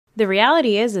The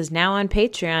Reality is now on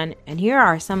Patreon, and here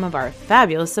are some of our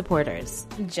fabulous supporters.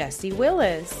 Jesse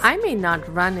Willis. I may not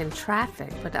run in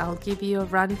traffic, but I'll give you a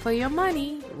run for your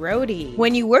money. Rhodey.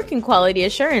 When you work in quality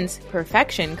assurance,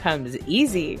 perfection comes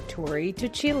easy. Tori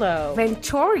Tuchilo. When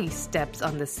Tori steps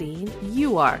on the scene,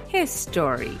 you are his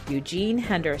story. Eugene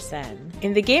Henderson.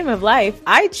 In the game of life,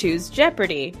 I choose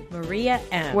Jeopardy! Maria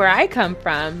M. Where I come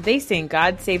from, they sing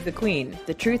God Save the Queen.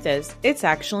 The truth is, it's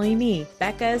actually me,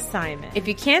 Becca Simon. If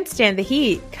you can't stand the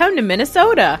heat, come to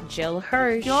Minnesota. Jill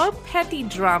Hirsch. Your petty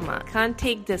drama can't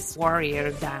take this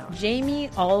warrior down. Jamie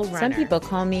Allrunner. Some people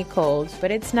call me cold,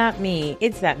 but it's not me.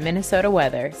 It's that Minnesota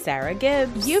weather. Sarah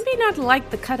Gibbs. You may not like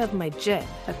the cut of my jet,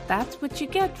 but that's what you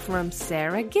get from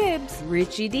Sarah Gibbs.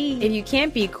 Richie D. If you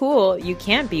can't be cool, you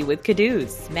can't be with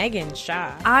Caduce. Megan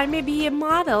Shaw. I may be a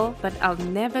model, but I'll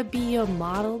never be your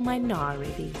model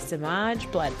minority. Samaj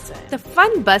Bledson. The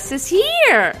fun bus is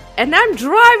here, and I'm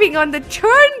driving on the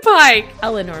turnpike.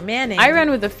 Eleanor Manning. I run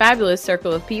with a fabulous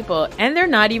circle of people, and they're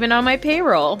not even on my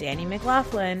payroll. Danny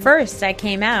McLaughlin. First, I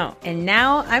came out, and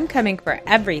now I'm coming for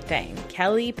everything.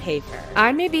 Kelly Paper.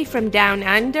 I may be from down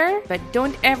under, but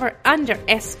don't ever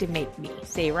underestimate me.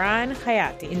 Seyran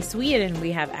Hayati. In Sweden,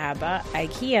 we have ABBA,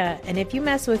 IKEA, and if you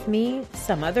mess with me,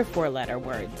 some other four-letter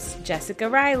words. Jessica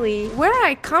Riley. Where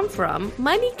I come from,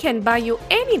 money can buy you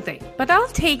anything, but I'll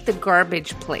take the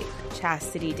garbage plate.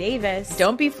 Chastity Davis.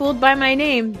 Don't be fooled by my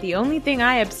name. The only thing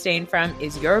I abstain from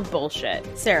is your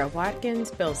bullshit. Sarah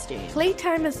Watkins Bilstein.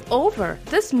 Playtime is over.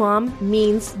 This mom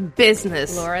means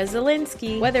business. Laura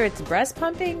Zelinsky. Whether it's breast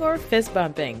pumping or fist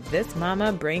bumping, this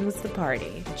mama brings the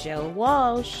party. Jill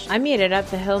Walsh. I made it up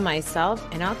the hill myself,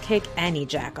 and I'll kick any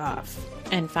jack off.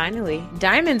 And finally,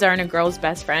 diamonds aren't a girl's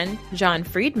best friend. John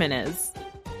Friedman is.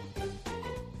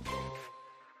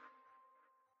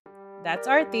 That's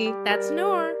Arthi. That's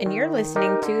Noor. And you're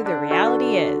listening to The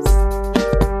Reality Is.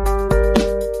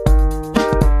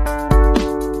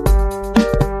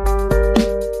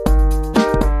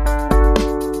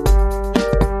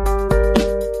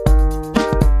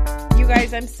 You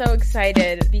guys, I'm so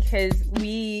excited because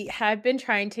we have been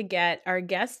trying to get our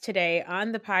guest today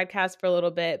on the podcast for a little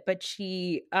bit, but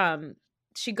she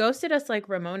ghosted us like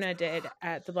Ramona did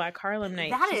at the Black Harlem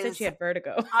night. She said she had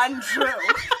vertigo. Untrue.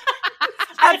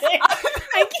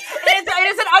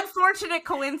 It is an unfortunate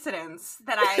coincidence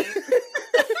that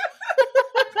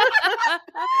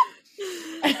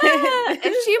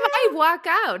And she might walk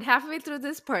out halfway through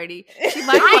this party. She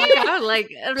might walk out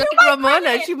like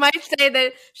Ramona. She might say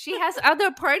that she has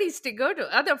other parties to go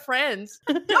to, other friends.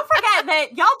 Don't forget that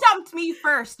y'all dumped me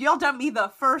first. Y'all dumped me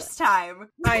the first time.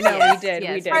 I know, Yes, we did.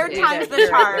 yes. We did. Third we time's did. the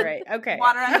charm. Right. Okay.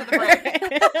 Water under the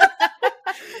bridge.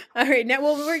 All right. Now,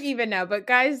 well, we're even now. But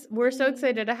guys, we're so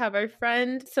excited to have our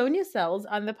friend Sonia Sells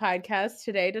on the podcast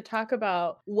today to talk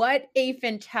about what a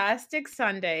fantastic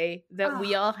Sunday that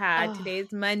we all had.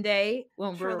 Today's Monday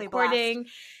when we're Truly recording.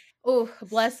 Oh,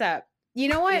 bless up. You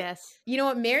know what? Yes. You know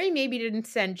what? Mary maybe didn't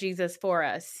send Jesus for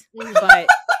us, but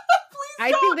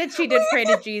I think that she did pray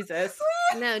to Jesus.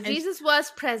 No, Jesus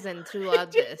was present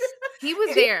throughout this. He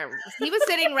was there. He was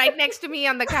sitting right next to me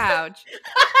on the couch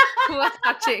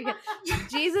watching.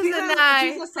 Jesus and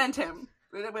I. Jesus sent him.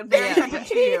 When Mary sent him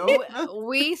to you.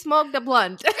 We smoked a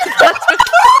blunt.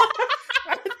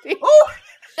 Oh,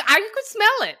 I could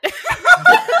smell it.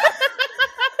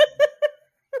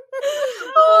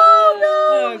 oh no!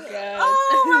 Oh god!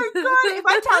 Oh my god! If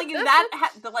I'm telling you that,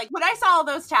 when I saw all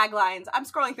those taglines, I'm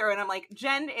scrolling through and I'm like,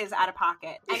 Jen is out of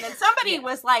pocket. And then somebody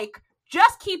was like,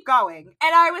 just keep going.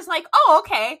 And I was like, oh,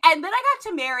 okay. And then I got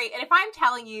to Mary, and if I'm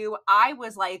telling you, I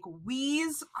was like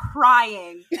wheeze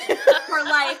crying for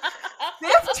like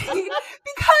 15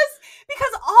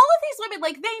 because all of these women,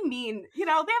 like, they mean, they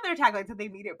have their taglines that they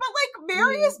mean it, but like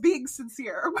Mary is being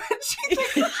sincere when she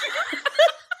thinks like,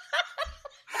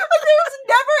 there was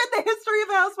never in the history of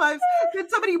Housewives been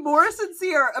somebody more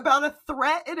sincere about a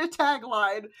threat in a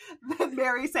tagline than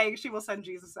Mary saying she will send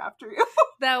Jesus after you.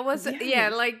 That was,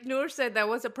 like Noor said, that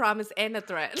was a promise and a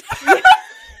threat.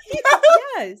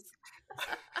 Yes.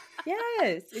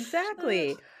 Yes,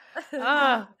 exactly.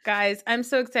 Oh, guys, I'm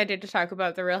so excited to talk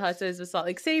about the Real Housewives of Salt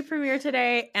Lake City premiere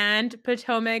today and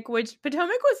Potomac, which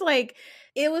Potomac was like,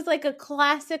 it was like a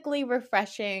classically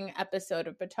refreshing episode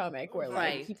of Potomac where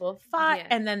like people fought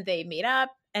and then they made up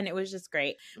and it was just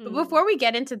great. But before we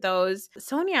get into those,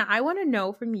 Sonia, I want to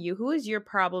know from you, who is your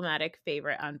problematic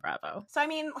favorite on Bravo? So, I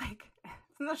mean, like,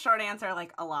 the short answer,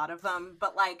 like, a lot of them.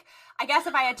 But, like, I guess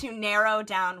if I had to narrow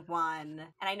down one,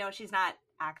 and I know she's not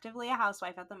actively a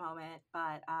housewife at the moment,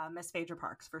 but Miss Phaedra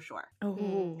Parks for sure.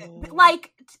 Oh.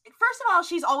 Like, first of all,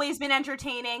 she's always been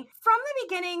entertaining. From the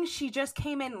beginning, she just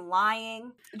came in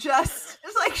lying. It's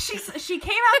like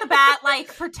out the bat,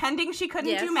 like, pretending she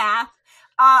couldn't do math.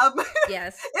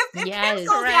 Yes. If Kim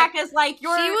Zolciak is like, she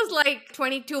was like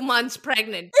 22 months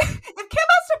pregnant. If Kim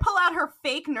has to pull out her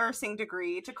fake nursing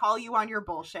degree to call you on your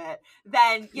bullshit,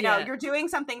 then, you know, you're doing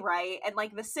something right. And,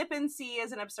 like, the sip and see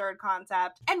is an absurd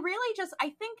concept. And really just, I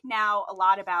think now a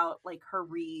lot about, like, her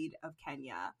read of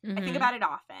Kenya. I think about it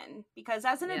often because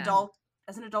as an adult,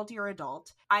 you're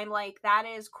adult. I'm like, that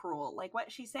is cruel. Like, what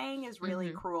she's saying is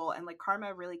really cruel. And, like,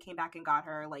 karma really came back and got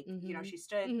her. Like, you know, she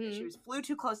flew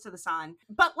too close to the sun.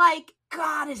 But, like,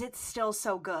 God, is it still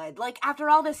so good? Like, after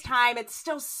all this time, it's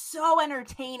still so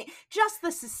entertaining. Just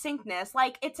the succinctness.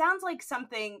 Like, it sounds like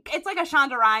something, it's like a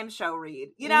Shonda Rhimes show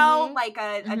read, you know? Like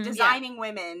a designing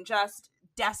women just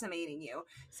decimating you.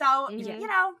 So, you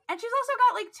know, and she's also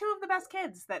got, like, 2 of the best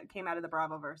kids that came out of the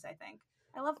Bravoverse, I think.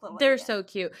 I love little They're India. so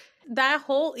cute. That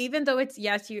whole, even though it's,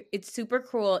 it's super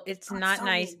cruel. It's not so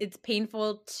nice. Mean. It's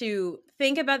painful to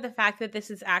think about the fact that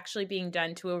this is actually being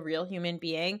done to a real human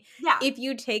being. Yeah. If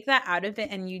you take that out of it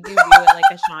and you do it like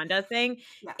a Shonda thing,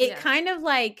 it kind of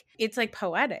like, it's like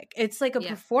poetic. It's like a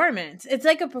performance. It's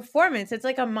like a performance. It's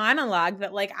like a monologue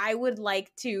that like I would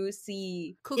like to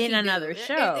see in another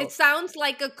show. It sounds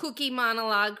like a Cookie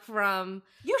monologue from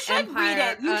You should Empire.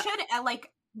 Read it. You should like,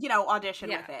 you know, audition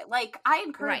with it. Like, I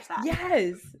encourage that.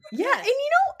 Yes. Yeah. And, you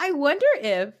know, I wonder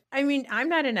if, I mean, I'm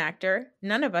not an actor.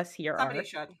 None of us here somebody are.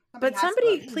 Should. But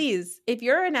somebody, please, if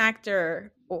you're an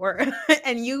actor or,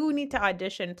 and you need to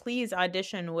audition, please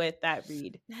audition with that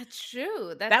read. That's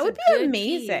true. That would be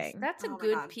amazing. Piece. That's a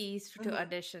good piece to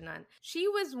audition on. She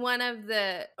was one of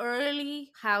the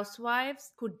early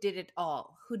housewives who did it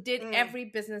all, who did every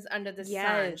business under the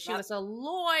sun. She was a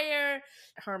lawyer.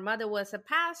 Her mother was a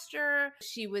pastor.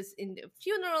 She was in the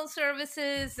funeral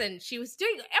services and she was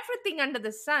doing everything under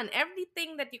the sun.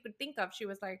 Everything that you could think of. She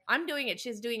was like, I'm doing it.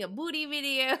 She's doing a booty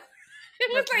video.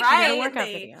 It was like workout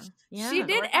video. Yeah. She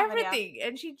did everything.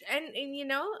 And she and you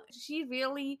know, she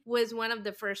really was one of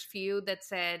the first few that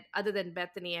said, other than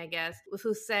Bethany, I guess,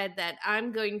 who said that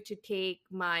I'm going to take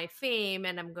my fame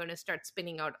and I'm going to start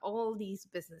spinning out all these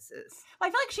businesses. Well,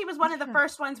 I feel like she was one of the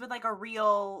first ones with like a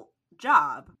real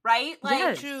job, right?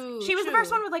 Like she was the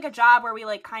first one with like a job where we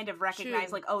like kind of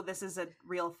recognize like, oh, this is a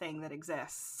real thing that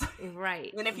exists. Right.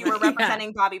 Even if you were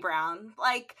representing Bobby Brown,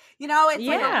 like, you know, it's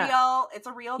like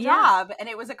a real job and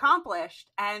it was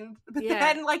accomplished. And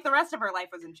then like the rest of her life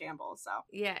was in shambles. So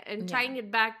and tying it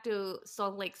back to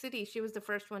Salt Lake City, she was the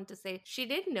first one to say she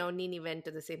didn't know Nene went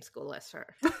to the same school as her.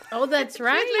 Oh, that's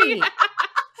right.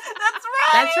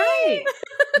 That's right.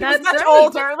 That's much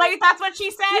older. Like that's what she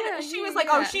said. Yeah, she was like,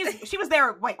 "Oh, she was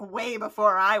there like way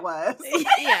before I was."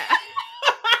 Yeah.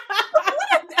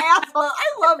 What an asshole!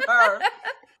 I love her.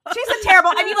 She's a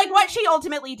terrible. I mean, like what she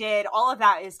ultimately did, all of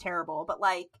that is terrible. But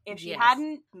like, if she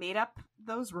hadn't made up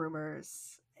those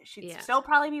rumors, she'd still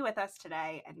probably be with us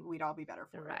today, and we'd all be better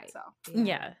for it. So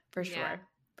for sure.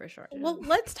 For sure. Well,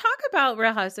 let's talk about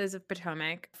Real Housewives of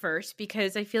Potomac first,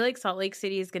 because I feel like Salt Lake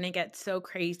City is going to get so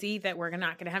crazy that we're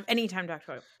not going to have any time to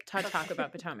talk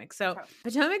about Potomac. So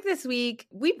Potomac this week,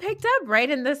 we picked up right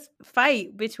in this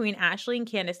fight between Ashley and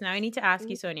Candace. Now I need to ask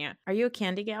you, Sonia, are you a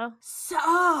Candy gal?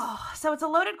 So it's a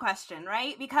loaded question,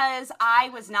 right? Because I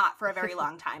was not for a very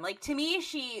long time. Like to me,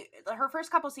 her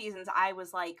first couple seasons, I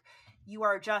was like, you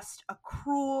are just a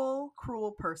cruel,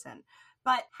 cruel person.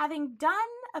 But having done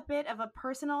a bit of a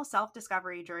personal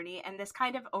self-discovery journey, and this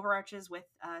kind of overarches with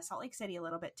Salt Lake City a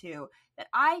little bit too, that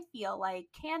I feel like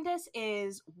Candace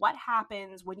is what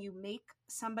happens when you make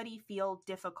somebody feel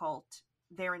difficult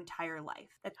their entire life,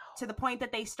 to the point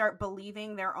that they start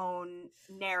believing their own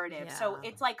narrative. Yeah. So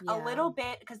it's like a little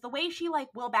bit, because the way she like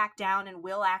will back down and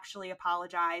will actually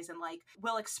apologize and like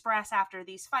will express after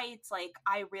these fights, like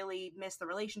I really miss the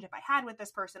relationship I had with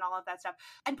this person, all of that stuff.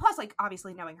 And plus, like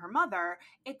obviously knowing her mother,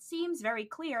 it seems very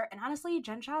clear, and honestly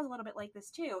Jen Shah is a little bit like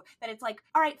this too, that it's like,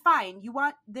 all right, fine, you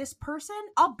want this person,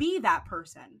 I'll be that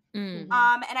person. And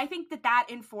I think that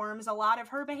informs a lot of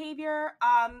her behavior.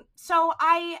 So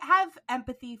I have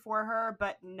empathy for her,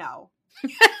 but no.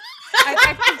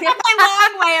 I think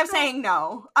a long way of saying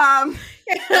no.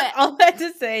 All that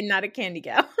to say, not a candy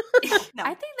gal. No.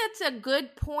 I think that's a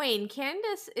good point.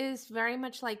 Candace is very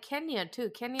much like Kenya too.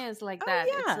 Kenya is like that.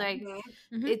 Yeah. It's like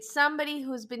it's somebody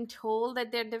who's been told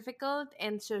that they're difficult,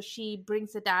 and so she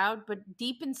brings it out. But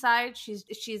deep inside, she's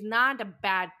not a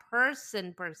bad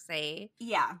person per se.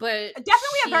 Yeah, but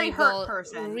definitely a very hurt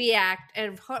person.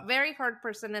 Very hurt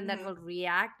person, and that will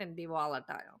react and be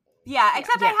volatile. Yeah,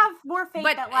 except I have more faith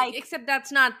that like... Except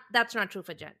that's not true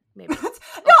for Jen, maybe. No, I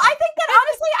think that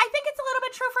honestly, I think it's a little bit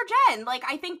even true for Jen. Like,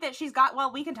 I think that she's got,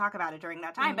 well, we can talk about it during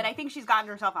that time, but I think she's gotten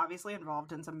herself obviously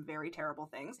involved in some very terrible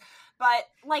things. But,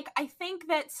 like, I think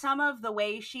that some of the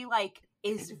way she, like,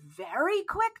 is very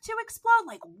quick to explode,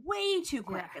 like, way too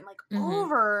quick, and, like,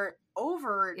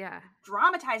 over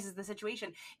dramatizes the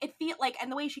situation. It feel like,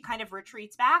 and the way she kind of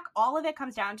retreats back, all of it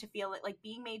comes down to feel like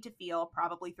being made to feel,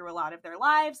 probably through a lot of their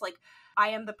lives, like, I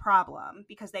am the problem,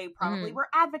 because they probably were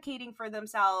advocating for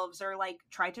themselves or, like,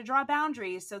 tried to draw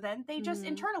boundaries, so then they just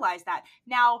internalize that.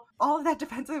 Now, all of that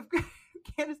defensive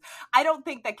Candace, I don't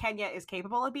think that Kenya is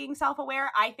capable of being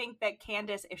self-aware. I think that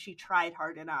Candace, if she tried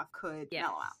hard enough, could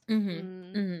mellow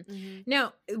out.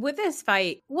 Now, with this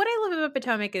fight, what I love about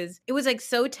Potomac is it was like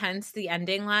so tense, the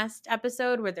ending last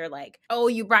episode, where they're like, oh,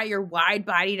 you brought your wide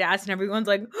body to us, and everyone's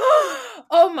like,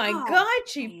 oh my God,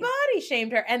 she body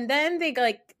shamed her. And then they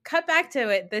like cut back to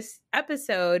it this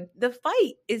episode. The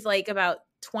fight is like about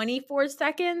 24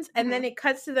 seconds, and then it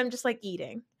cuts to them just like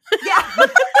eating. Yeah.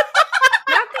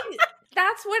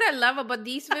 That's what I love about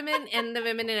these women and the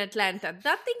women in Atlanta.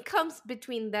 Nothing comes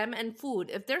between them and food.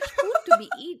 If there's food to be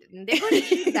eaten, they're going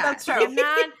to eat that. That's true.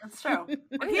 That's true.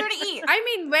 We're here to eat. I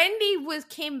mean, Wendy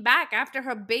came back after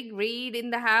her big read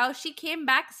in the house. She came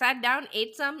back, sat down,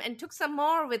 ate some, and took some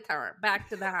more with her back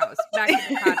to the house, back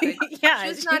to the cottage. Yeah,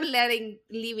 she's not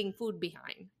leaving food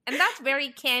behind. And that's very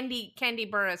Candy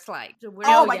Burruss-like. So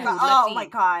oh my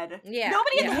god. Yeah.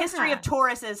 Nobody in the history of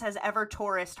Tauruses has ever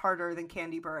Taurused harder than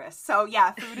Candy Burruss. So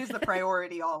yeah, food is the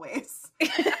priority always.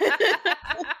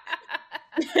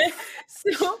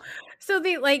 So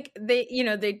they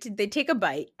take a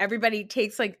bite. Everybody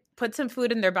takes put some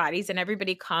food in their bodies, and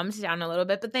everybody calms down a little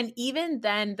bit. But then even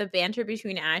then, the banter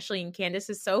between Ashley and Candace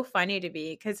is so funny to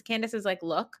me, because Candace is like,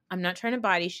 look, I'm not trying to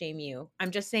body shame you.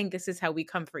 I'm just saying this is how we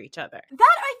come for each other.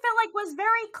 That I feel like was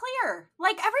very clear.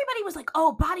 Like, everybody was like,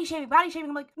 oh, body shaming.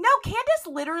 I'm like, no, Candace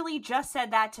literally just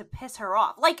said that to piss her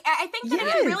off. Like, I think that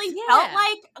it really felt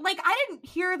like I didn't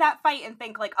hear that fight and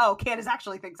think like, oh, Candace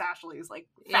actually thinks Ashley is like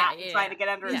fat and trying to get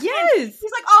under his skin. He's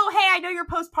like, oh, hey, I know you're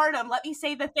postpartum. Let me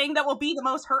say the thing that will be the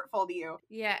most hurtful to you.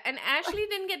 Yeah, and Ashley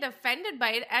didn't get offended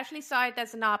by it. Ashley saw it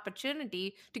as an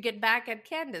opportunity to get back at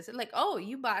Candace. Like, oh,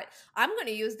 I'm going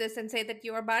to use this and say that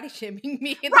you are body shaming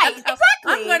me. Right, exactly.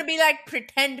 I'm going to be like,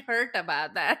 pretend hurt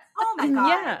about that. Oh my God.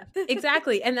 Yeah,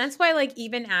 exactly. And that's why, like,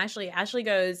 even Ashley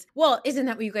goes, well, isn't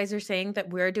that what you guys are saying that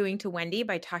we're doing to Wendy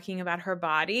by talking about her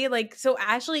body? Like, so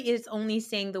Ashley is only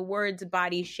saying the words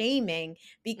body shaming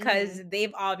because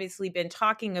they've obviously been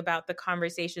talking about the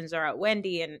conversations around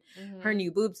Wendy and her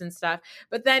new boobs and stuff.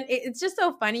 But then it's just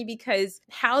so funny because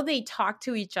how they talk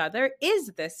to each other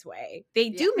is this way. They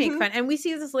do make fun. And we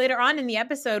see this later on in the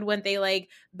episode when they like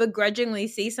begrudgingly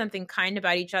say something kind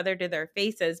about each other to their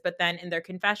faces, but then in their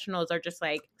confessionals are just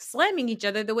like slamming each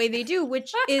other the way they do,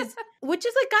 which is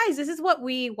like, guys, this is what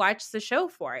we watch the show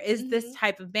for, is this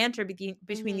type of banter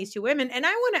between these two women. And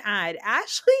I want to add,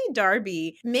 Ashley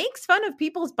Darby makes fun of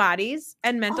people's bodies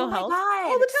and mental health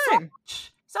all the time.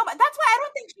 So that's why I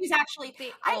don't think she's actually.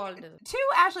 To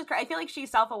Ashley's credit, I feel like she's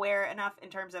self-aware enough in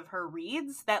terms of her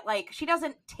reads that like she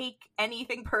doesn't take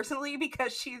anything personally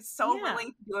because she's so willing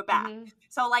to do it back.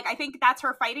 So like I think that's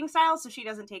her fighting style. So she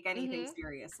doesn't take anything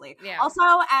seriously. Yeah. Also,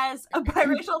 as a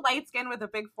biracial light skin with a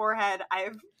big forehead, I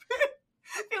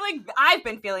feel like I've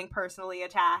been feeling personally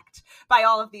attacked by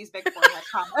all of these big forehead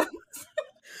comments.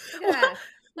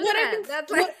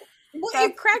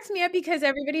 It cracks me up because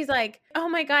everybody's like, oh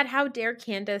my God, how dare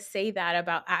Candace say that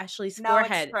about Ashley's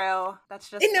forehead? It's true. That's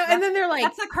just, and then they're like,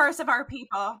 that's the curse of our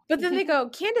people. But then they go,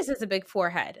 Candace has a big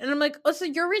forehead. And I'm like, oh, so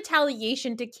your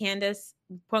retaliation to Candace,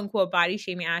 quote unquote, body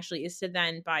shaming Ashley is to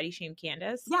then body shame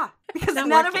Candace? Yeah, because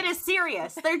none of it is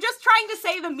serious. They're just trying to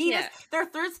say the meanest. They're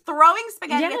throwing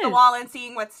spaghetti at the wall and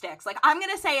seeing what sticks. Like, I'm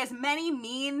going to say as many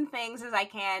mean things as I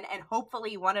can, and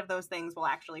hopefully one of those things will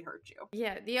actually hurt you.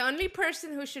 Yeah, the only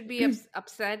person who should be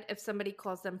upset if somebody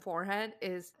calls them forehead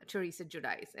is Teresa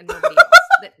Giudice, and nobody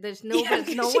else. There's no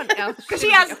one else. Because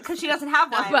she doesn't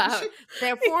have one. About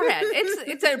their forehead.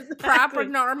 It's a proper,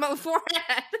 normal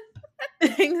forehead.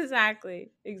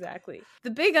 Exactly.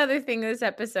 The big other thing this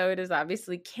episode is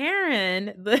obviously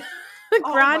Karen, the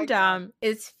Grand Dame,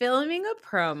 is filming a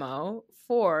promo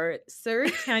for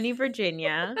Surrey County,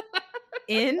 Virginia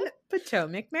in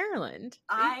Potomac, Maryland.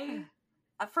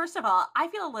 First of all, I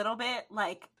feel a little bit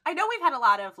like, I know we've had a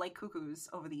lot of like cuckoos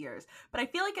over the years, but I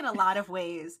feel like in a lot of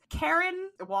ways, Karen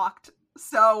walked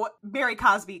so Mary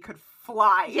Cosby could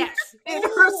fly in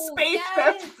her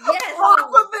spaceship off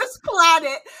of this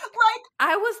planet. Like,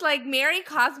 I was like, Mary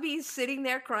Cosby is sitting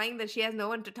there crying that she has no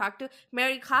one to talk to.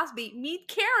 Mary Cosby, meet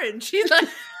Karen. She's like,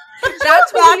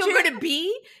 that's what you're going to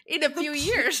be in a few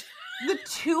years. The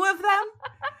two of them?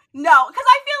 No, because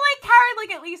I feel like Karen,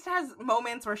 like, at least has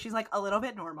moments where she's, like, a little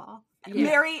bit normal.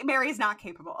 Yeah. Mary's not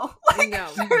capable. Like, no.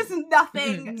 There's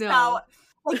nothing about...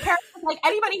 Like, Karen, like,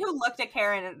 anybody who looked at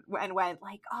Karen and went,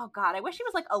 like, oh, God, I wish she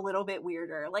was, like, a little bit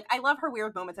weirder. Like, I love her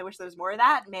weird moments. I wish there was more of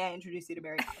that. May I introduce you to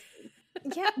Mary Cosby?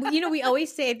 Yeah, you know, we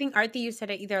always say, I think, Arthi, you said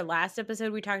it either last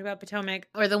episode we talked about Potomac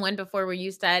or the one before where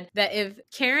you said that if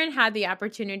Karen had the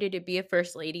opportunity to be a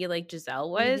first lady like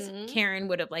Giselle was, Karen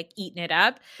would have, like, eaten it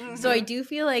up. So I do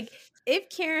feel like if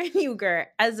Karen Huger,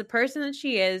 as the person that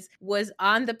she is, was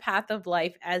on the path of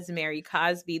life as Mary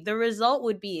Cosby, the result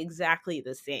would be exactly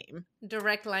the same.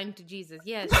 Direct line to Jesus.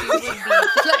 Yes, she would be.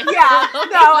 Yeah,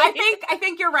 no, I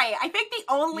think you're right. I think the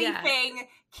only thing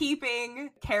keeping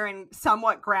Karen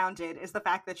somewhat grounded is the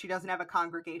fact that she doesn't have a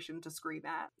congregation to scream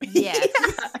at. Yes.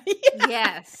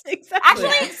 Yes. Exactly.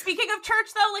 Actually, speaking of church,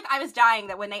 though, like, I was dying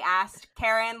that when they asked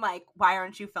Karen, like, why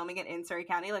aren't you filming it in Surrey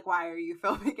County? Like, why are you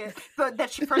filming it? But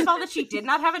that she, first of all, that she did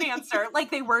not have an answer.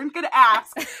 Like, they weren't going to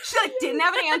ask. She, like, didn't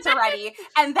have an answer ready.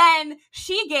 And then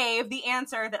she gave the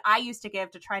answer that I used to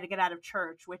give to try to get out of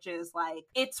church, which is, like,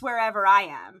 it's wherever I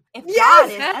am. If God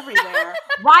is everywhere,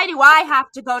 why do I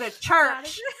have to go to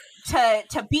church to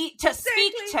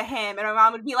speak to him? And my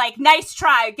mom would be like, nice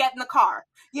try, get in the car.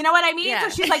 You know what I mean? Yeah. So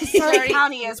she's like, Surrey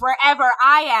County is wherever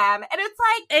I am. And it's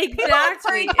like, people in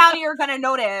Surrey County are going to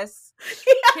notice.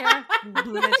 Yeah.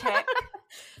 Lunatic.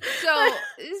 So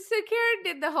Karen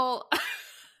did the whole,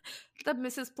 the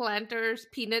Mrs. Planter's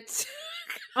peanuts.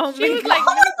 Oh she was God. Like, oh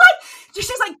my God.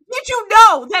 She's like, did you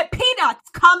know that peanuts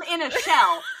come in a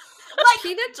shell? Like,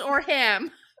 peanuts or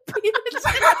ham? Peanuts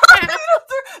or ham?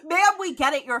 Ma'am, we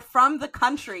get it. You're from the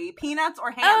country. Peanuts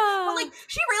or ham. But, like,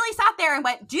 she really sat there and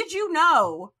went, did you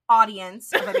know,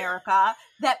 audience of America,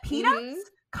 that peanuts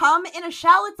come in a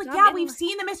shell? It's like, yeah, we've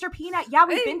seen the Mr. Peanut. Yeah,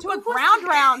 we've been to a ground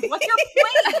round. What's your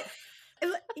point?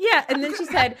 Yeah, and then she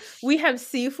said, we have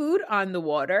seafood on the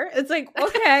water. It's like,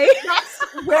 okay.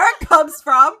 That's where it comes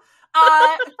from.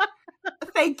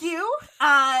 Thank you.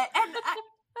 And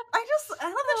I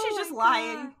love that she's just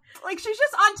lying. Like, she's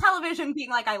just on television being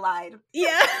like, I lied.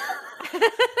 Yeah.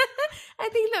 I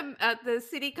think the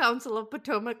city council of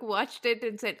Potomac watched it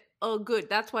and said, oh, good.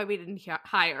 That's why we didn't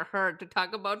hire her to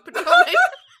talk about Potomac.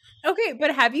 Okay,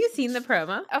 but have you seen the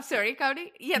promo? Of Surrey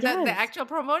County? Yeah, yes. the actual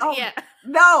promo? Oh, yeah.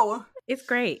 No. It's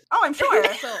great. Oh, I'm sure.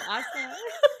 It's so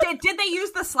awesome. Did they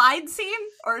use the slide scene?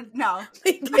 Or no?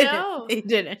 They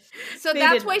didn't. So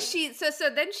that's why so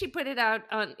then she put it out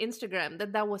on Instagram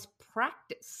that was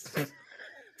practice.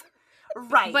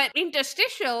 Right. But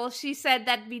interstitial, she said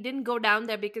that we didn't go down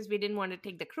there because we didn't want to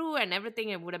take the crew and everything.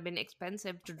 It would have been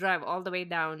expensive to drive all the way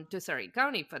down to Surrey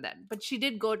County for that. But she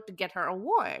did go to get her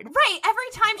award. Right.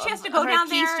 Every time she has to go down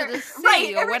there. To the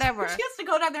city or whatever. She has to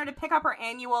go down there to pick up her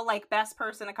annual, like, best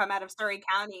person to come out of Surrey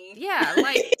County. Yeah,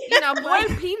 like,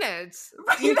 boiled peanuts.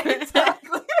 Right,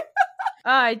 exactly.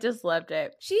 I just loved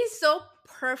it. She's so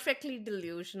perfectly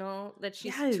delusional that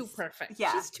she's too perfect.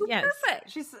 Yeah. She's too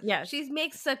perfect. She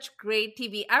makes such great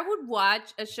TV. I would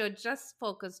watch a show just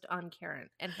focused on Karen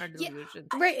and her delusions.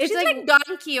 Yeah, right. She's like Don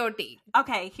Quixote.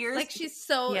 Okay, she's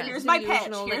so here's my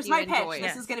pitch. Here's my pitch.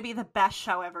 This This is going to be the best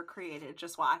show ever created.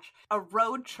 Just watch. A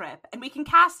road trip. And we can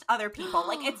cast other people.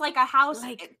 Like, it's like a house.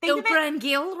 Like Oprah and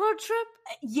Gail road trip?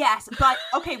 Yes, but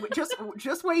okay,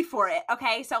 just wait for it.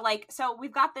 Okay, so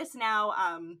we've got this now,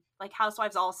 like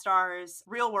Housewives All-Stars,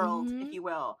 Real World, if you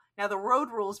will. Now the Road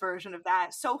Rules version of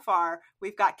that, so far,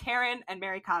 we've got Karen and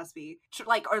Mary Cosby,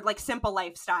 or Simple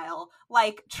Lifestyle,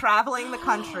 like traveling the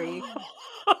country.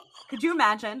 Could you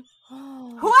imagine?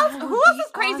 Who else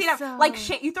is crazy enough? Like,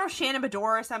 you throw Shannon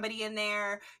Bedore or somebody in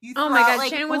there. You throw, oh my God, like,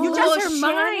 Shannon would lose her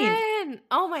mind.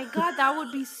 Oh my God, that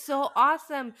would be so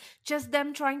awesome. Just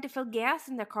them trying to fill gas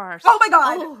in their cars. Oh my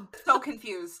God, so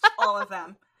confused, all of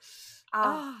them.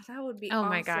 That would be awesome. Oh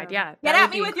my God, yeah. Get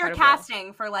at me with your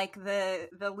casting for, like, the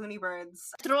Looney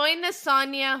Birds. Throw in a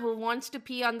Sonia who wants to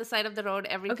pee on the side of the road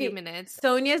every few minutes.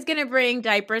 Sonia's gonna bring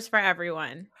diapers for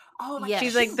everyone. Oh my God.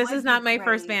 She's like, this is not my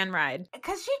first van ride.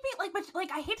 Because she'd be like, but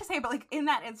like, I hate to say it, but like in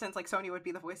that instance, like Sonia would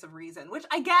be the voice of reason, which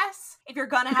I guess if you're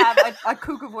gonna have a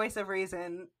cuckoo voice of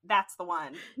reason, that's the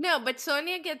one. No, but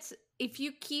Sonia gets, if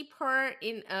you keep her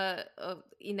in a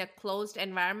closed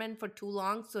environment for too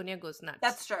long, Sonia goes nuts.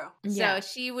 That's true. So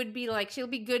she would be like, she'll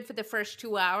be good for the first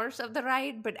 2 hours of the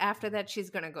ride, but after that, she's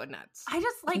gonna go nuts. I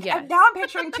just like, now I'm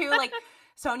picturing too, like,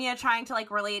 Sonia trying to, like,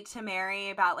 relate to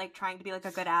Mary about, like, trying to be, like,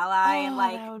 a good ally and,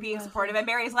 like, being supportive. And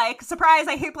Mary's like, surprise,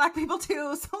 I hate black people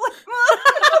too. So, like,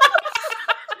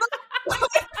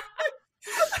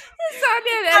 and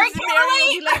Mary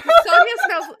will be like,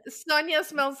 Sonia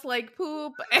smells like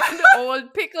poop and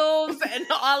old pickles and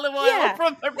olive oil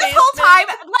from her basement. This whole time,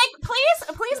 like,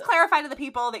 please clarify to the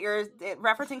people that you're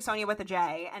referencing Sonia with a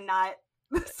J and not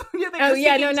Sonia. Oh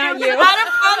yeah, no, not you. Out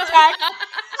of context.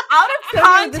 Out of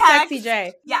context. The sexy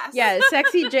J. Yes. Yeah,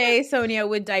 sexy J, Sonia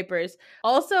with diapers.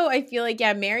 Also, I feel like,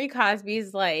 Mary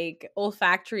Cosby's like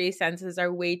olfactory senses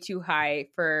are way too high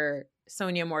for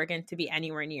Sonia Morgan to be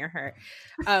anywhere near her.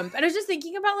 But I was just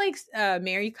thinking about like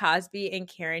Mary Cosby and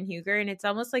Karen Huger, and it's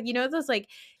almost like, those like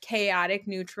chaotic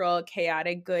neutral,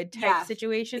 chaotic good type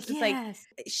situations. It's like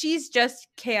she's just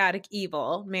chaotic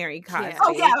evil, Mary Cosby.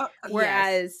 Oh yeah.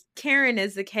 Whereas Karen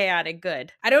is the chaotic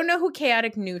good. I don't know who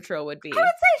chaotic neutral would be. I would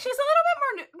say she's a little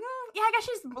bit more. Yeah, I guess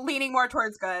she's leaning more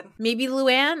towards good. Maybe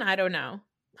Luann. I don't know.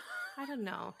 I don't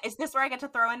know. Is this where I get to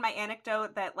throw in my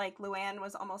anecdote that like Luann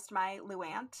was almost my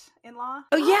Luant-in-law?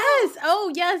 Oh yes.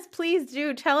 Oh yes, please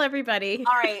do tell everybody.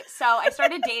 All right. So I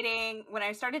started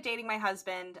dating my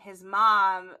husband, his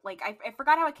mom, like I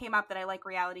forgot how it came up that I like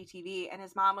reality TV, and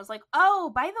his mom was like,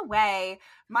 "Oh, by the way,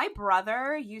 my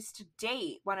brother used to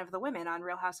date one of the women on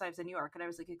Real Housewives of New York." And I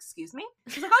was like, "Excuse me?"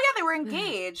 She's like, "Oh yeah, they were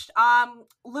engaged.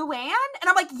 Luann?" And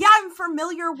I'm like, "Yeah, I'm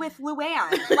familiar with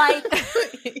Luann." Like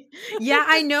yeah,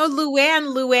 I know Luann.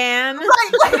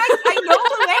 Right, like I know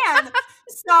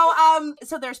Luann.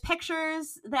 So there's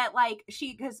pictures that like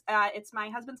because it's my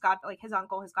husband's his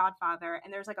uncle, his godfather,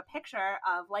 and there's like a picture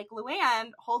of like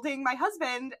Luann holding my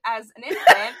husband as an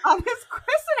infant on his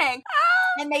christening.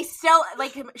 And they still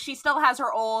she still has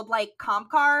her old like comp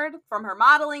card from her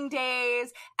modeling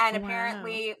days, and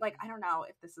apparently like I don't know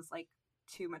if this is like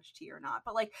too much tea or not,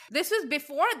 but like this was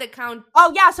before the count.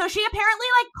 Oh yeah, so she apparently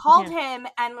like called him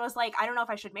and was like, I don't know if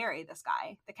I should marry this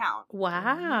guy, the count.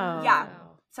 Wow. Yeah.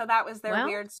 So that was their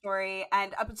weird story.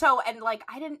 And like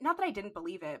I didn't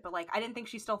believe it, but like I didn't think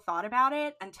she still thought about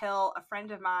it until a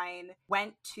friend of mine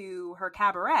went to her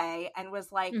cabaret and was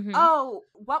like, "Oh,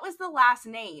 what was the last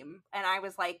name?" And I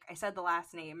was like, I said the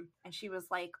last name, and she was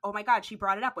like, "Oh my god," she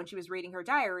brought it up when she was reading her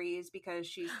diaries because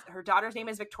her daughter's name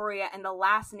is Victoria and the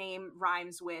last name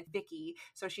rhymes with Vicky.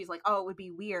 So she's like, "Oh, it would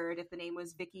be weird if the name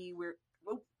was Vicky."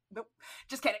 Nope,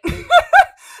 just kidding.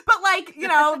 But like,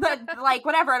 like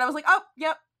whatever. And I was like, "Oh,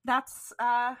 yep, that's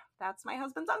my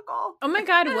husband's uncle." Oh my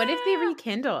god, what if they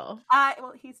rekindle?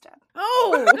 Well, he's dead.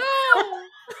 Oh no.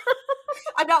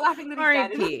 I'm not laughing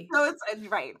that he's dead. So it's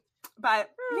right. But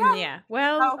yeah.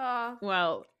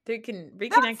 Well, they can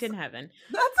reconnect in heaven.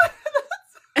 That's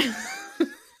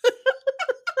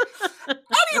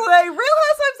anyway, Real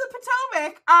Housewives of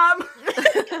Potomac.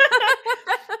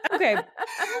 Okay.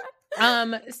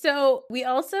 So we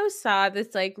also saw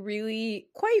this like really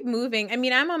quite moving, I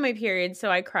mean, I'm on my period, so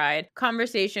I cried,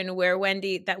 conversation where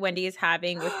Wendy is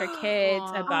having with her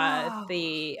kids about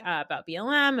about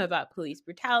BLM, about police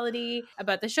brutality,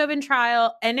 about the Chauvin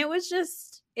trial. And it was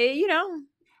just, it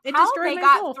how destroyed they my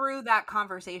got soul. through that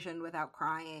conversation without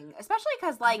crying, especially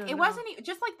because like it wasn't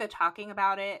just like the talking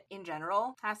about it in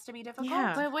general has to be difficult.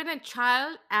 Yeah. But when a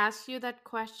child asks you that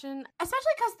question,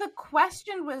 especially because the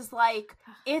question was like,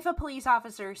 if a police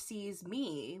officer sees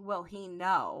me, will he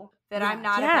know that I'm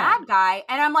not a bad guy?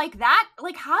 And I'm like, that,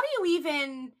 like, how do you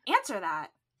even answer that?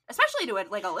 Especially to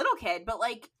like a little kid, but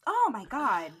like, oh my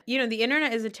god. The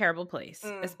internet is a terrible place,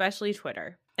 especially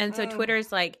Twitter. And so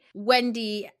Twitter's like,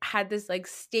 Wendy had this like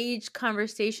staged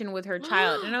conversation with her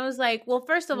child. And I was like, well,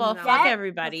 first of all, fuck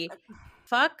everybody.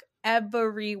 Fuck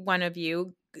every one of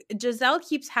you. Giselle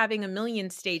keeps having a million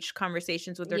staged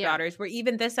conversations with her daughters, where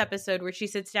even this episode where she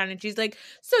sits down and she's like,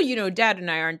 so, Dad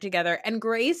and I aren't together. And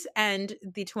Grace and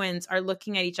the twins are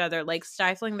looking at each other, like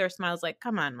stifling their smiles, like,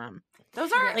 come on, Mom. Those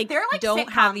are like, they're like, don't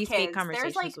have these kids. fake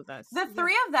conversations like, with us. The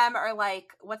three of them are like,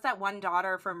 what's that one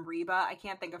daughter from Reba? I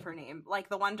can't think of her name. Like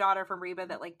the one daughter from Reba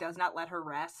that like does not let her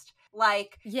rest.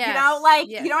 Like, you know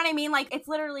what I mean? Like, it's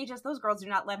literally just those girls do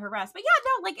not let her rest. But yeah,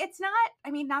 no, like, it's not,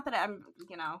 I mean, not that I'm,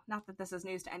 not that this is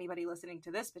news to anybody listening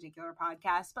to this particular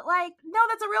podcast, but like, no,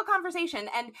 that's a real conversation.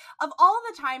 And of all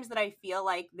the times that I feel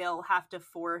like they'll have to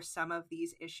force some of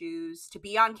these issues to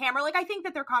be on camera, like, I think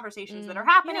that they're conversations that are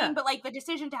happening, but like the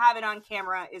decision to have it on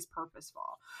camera is purposeful.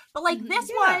 But like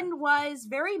this one was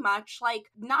very much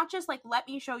like, not just like, let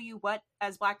me show you what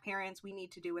as Black parents we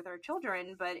need to do with our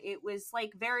children, but it was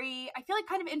like very, I feel like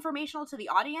kind of informational to the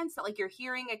audience, that like you're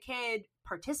hearing a kid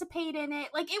participate in it.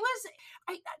 Like, it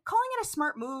was, calling it a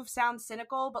smart move sounds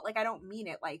cynical, but like, I don't mean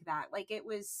it like that. Like, it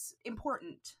was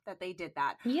important that they did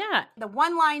that. Yeah. The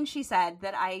one line she said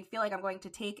that I feel like I'm going to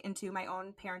take into my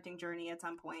own parenting journey at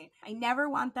some point: I never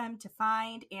want them to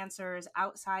find answers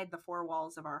outside the four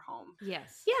walls of our home.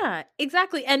 Yes. Yeah,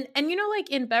 exactly. And you know, like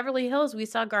in Beverly Hills, we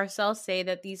saw Garcelle say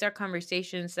that these are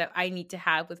conversations that I need to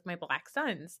have with my Black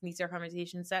sons. These are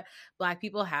conversations that Black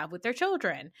people have with their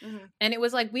children. Mm-hmm. And it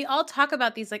was like, we all talk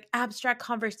about these like abstract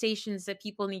conversations that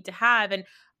people need to have. And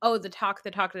the talk.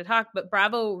 But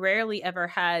Bravo rarely ever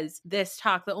has this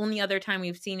talk. The only other time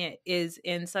we've seen it is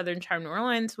in Southern Charm New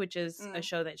Orleans, which is a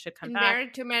show that should come back.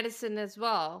 Married to Medicine as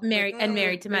well. Married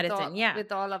to Medicine, yeah.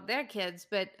 With all of their kids.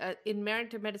 But in Married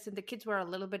to Medicine, the kids were a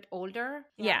little bit older.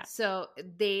 Yeah. So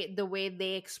the way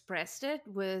they expressed it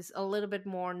was a little bit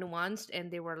more nuanced,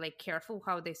 and they were like careful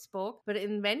how they spoke. But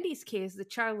in Wendy's case, the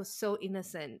child was so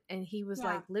innocent, and he was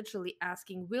like literally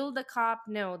asking, will the cop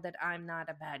know that I'm not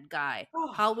a bad guy?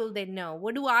 How will they know?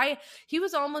 He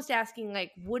was almost asking,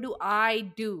 like, what do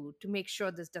I do to make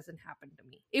sure this doesn't happen to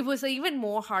me? It was even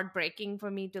more heartbreaking for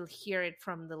me to hear it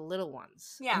from the little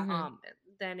ones. Yeah.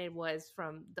 Than it was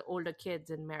from the older kids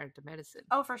in Married to Medicine.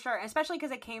 Oh, for sure. Especially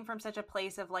because it came from such a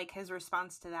place of, like, his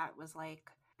response to that was like,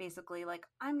 basically like,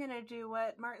 I'm gonna do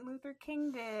what Martin Luther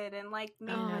King did and like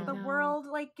make the world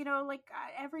like, you know, like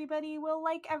everybody will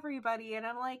like everybody. And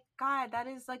I'm like, God, that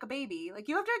is like a baby. Like,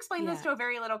 you have to explain this to a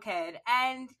very little kid.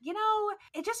 And, you know,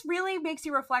 it just really makes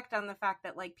you reflect on the fact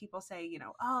that like people say, you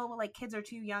know, oh, well, like kids are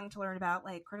too young to learn about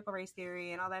like critical race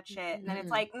theory and all that shit. And then it's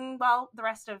like, well, the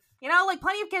rest of, you know, like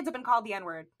plenty of kids have been called the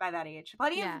N-word by that age.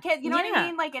 Plenty of kids, you know what I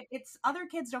mean? Like it's other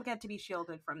kids don't get to be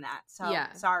shielded from that. So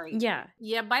sorry. Yeah.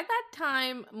 By that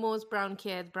time, most brown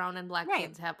and Black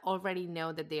kids have already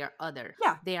know that they are other.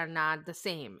 Yeah. They are not the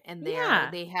same. And they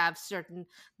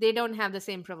don't have the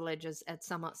same privileges as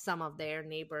some of their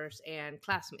neighbors and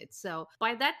classmates. So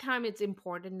by that time, it's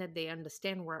important that they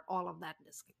understand where all of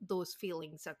those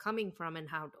feelings are coming from and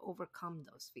how to overcome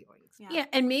those feelings. Yeah.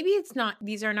 And maybe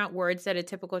these are not words that a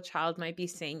typical child might be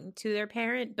saying to their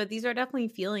parent, but these are definitely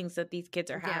feelings that these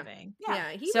kids are having.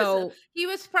 Yeah. He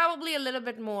was probably a little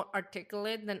bit more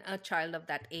articulate than a child of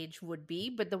that age would be,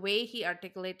 but the way he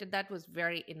articulated that was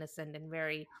very innocent and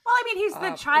very well. I mean, he's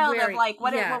the child of like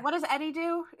what does Eddie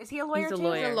do? Is he a lawyer too?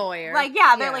 He's a lawyer. Like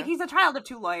they're like, he's a child of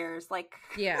two lawyers. Like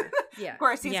of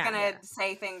course he's gonna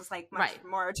say things like much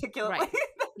more articulately.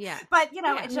 But you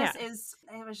know,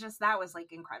 it was just that was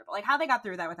like incredible. Like how they got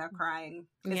through that without crying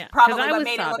is probably what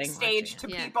made it look staged to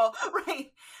people.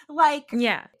 Right? Like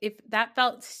if that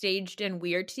felt staged and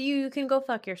weird to you, you can go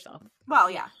fuck yourself.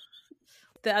 Well, yeah.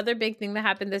 The other big thing that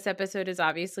happened this episode is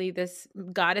obviously this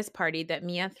goddess party that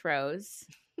Mia throws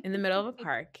in the middle of a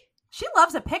park. She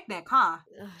loves a picnic, huh?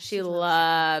 She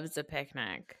loves a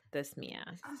picnic, this Mia.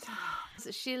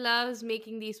 She loves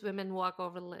making these women walk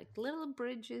over like little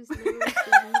bridges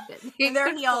in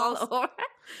their heels.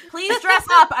 Please dress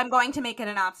up. I'm going to make it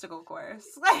an obstacle course.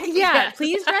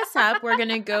 Please dress up. We're going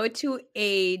to go to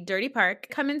a dirty park.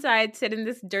 Come inside, sit in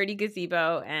this dirty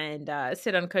gazebo and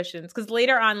sit on cushions. Because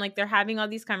later on, like they're having all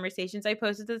these conversations. I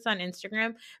posted this on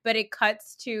Instagram, but it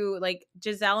cuts to like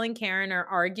Giselle and Karen are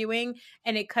arguing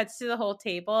and it cuts to the whole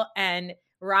table and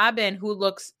Robin, who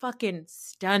looks fucking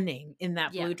stunning in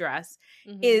that blue dress,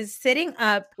 is sitting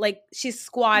up like she's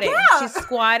squatting. She's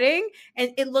squatting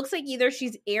and it looks like either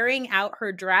she's airing out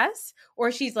her dress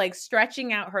or she's like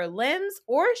stretching out her limbs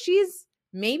or she's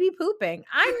maybe pooping.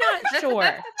 I'm not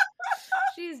sure.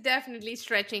 She's definitely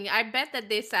stretching. I bet that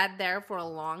they sat there for a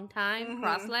long time,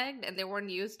 cross-legged, and they weren't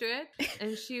used to it.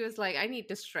 And she was like, I need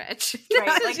to stretch.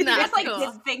 Right. Like, she just like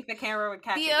didn't think the camera would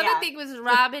catch it. The other thing was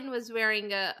Robin was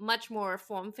wearing a much more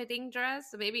form-fitting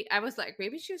dress. So maybe I was like,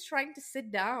 maybe she was trying to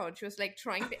sit down. She was like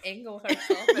trying to angle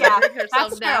herself and bring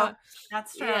herself down.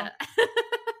 That's true.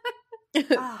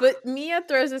 Yeah. But Mia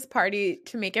throws this party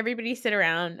to make everybody sit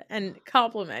around and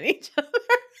compliment each other.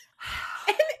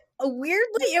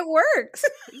 Weirdly, it works.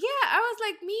 Yeah, I was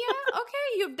like, Mia,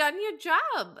 okay, you've done your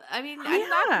job. I mean, I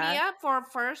thought Mia, for a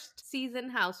first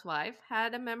season housewife,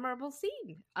 had a memorable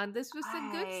scene. And this was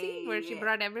a good scene where she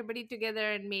brought everybody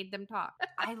together and made them talk.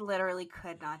 I literally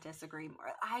could not disagree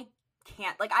more. I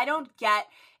can't. Like, I don't get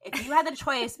if you had the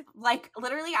choice, like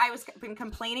literally I was been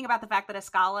complaining about the fact that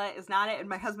Escala is not it, and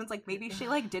my husband's like, maybe she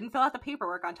like didn't fill out the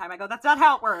paperwork on time. I go, that's not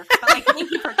how it works, but like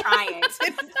thank you for trying.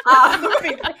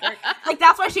 Like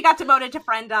that's why she got demoted to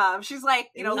friend of. She's like,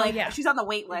 you know, like she's on the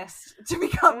wait list to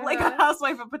become like a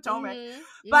housewife of Potomac.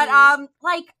 But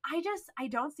like I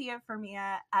don't see it for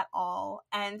Mia at all.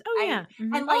 And no.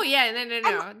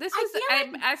 This was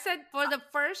I said for the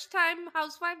first time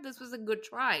housewife, this was a good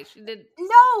try. She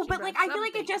but like I feel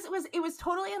like it was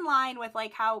totally in line with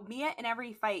like how Mia in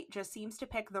every fight just seems to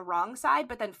pick the wrong side,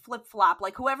 but then flip flop.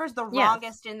 Like whoever's the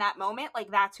wrongest in that moment, like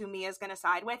that's who Mia's gonna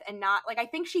side with, and not like I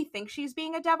think she thinks she's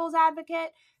being a devil's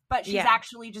advocate, but she's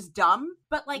actually just dumb.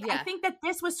 But like I think that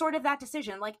this was sort of that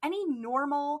decision. Like any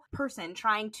normal person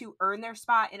trying to earn their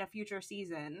spot in a future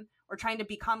season or trying to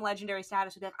become legendary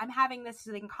status would be like, I'm having this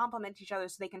so they can complement each other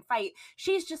so they can fight.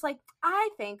 She's just like, I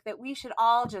think that we should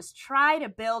all just try to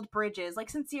build bridges, like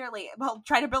sincerely, well,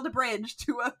 try to build a bridge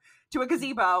to a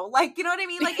gazebo. Like, you know what I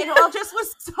mean? Like it all just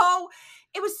was so,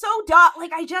 it was so dumb.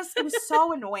 Like it was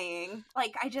so annoying.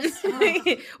 Like I just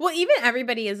well, even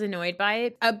everybody is annoyed by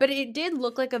it, but it did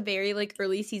look like a very like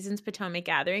early seasons Potomac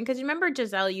gathering, because you remember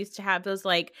Giselle used to have those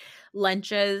like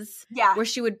lunches where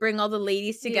she would bring all the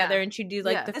ladies together and she'd do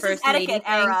like the this first is lady etiquette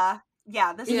thing. era.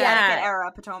 Yeah, this is etiquette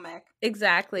era Potomac.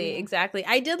 Exactly.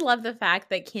 I did love the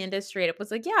fact that Candace straight up was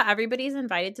like, yeah, everybody's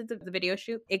invited to the video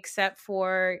shoot except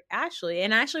for Ashley.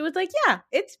 And Ashley was like, yeah,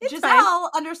 it's Giselle fine.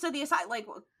 understood the like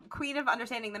queen of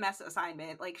understanding the mess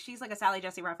assignment. Like she's like a Sally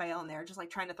Jesse Raphael in there, just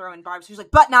like trying to throw in barbs. She's like,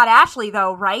 but not Ashley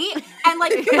though, right? And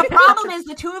like the problem is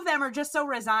the two of them are just so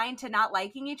resigned to not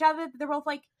liking each other. They're both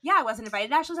like, yeah, I wasn't invited.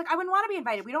 And Ashley's like, I wouldn't want to be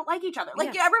invited. We don't like each other.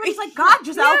 Like everybody's like, God,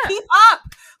 Giselle, keep up.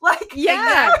 Like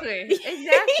exactly.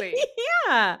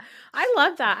 Yeah, I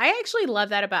love that. I actually love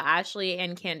that about Ashley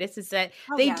and Candace, is that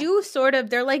they do sort of,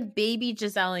 they're like baby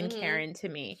Giselle and Karen to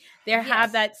me. They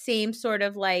have that same sort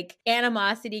of like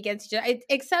animosity against each other,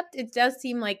 except it does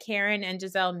seem like Karen and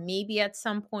Giselle maybe at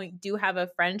some point do have a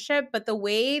friendship, but the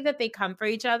way that they come for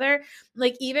each other,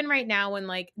 like even right now when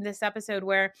like this episode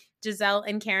where Giselle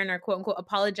and Karen are quote unquote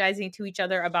apologizing to each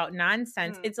other about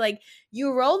nonsense. It's like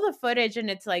you roll the footage and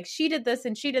it's like she did this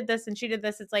and she did this and she did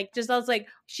this. It's like Giselle's like,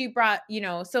 she brought, you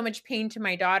know, so much pain to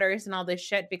my daughters and all this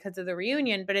shit because of the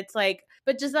reunion. But it's like,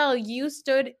 but Giselle, you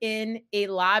stood in a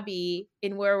lobby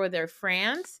in where were there,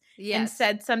 France? And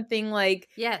said something like,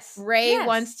 Ray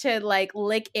wants to like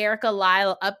lick Erica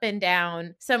Lyle up and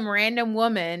down, some random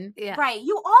woman. Right.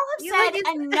 You all have said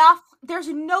enough. There's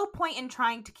no point in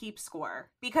trying to keep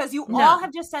score because you all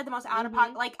have just said the most out of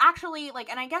pocket, like actually like,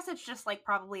 and I guess it's just like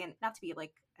probably not to be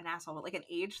like an asshole, but like an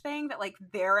age thing that like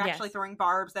they're actually throwing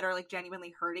barbs that are like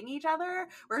genuinely hurting each other.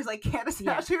 Whereas like Candace and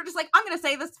Ashley are just like, I'm going to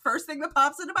say this first thing that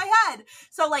pops into my head.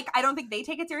 So like, I don't think they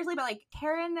take it seriously, but like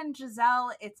Karen and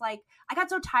Giselle, it's like, I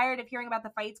got so tired of hearing about the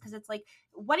fights because it's like,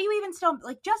 what do you even still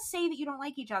like? Just say that you don't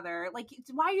like each other. Like,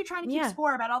 why are you trying to keep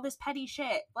score about all this petty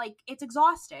shit? Like, it's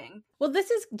exhausting. Well, this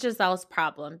is Giselle's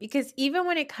problem because even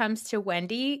when it comes to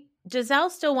Wendy, Giselle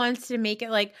still wants to make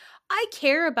it like, I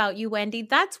care about you, Wendy.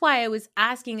 That's why I was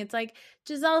asking. It's like,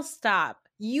 Giselle, stop.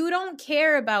 You don't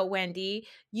care about Wendy.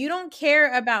 You don't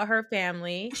care about her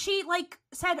family. She like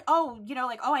said, oh, you know,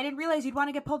 like, oh, I didn't realize you'd want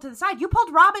to get pulled to the side. You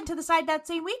pulled Robin to the side that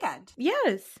same weekend.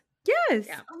 Yes.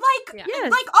 Like,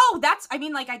 like, oh, that's, I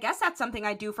mean, like, I guess that's something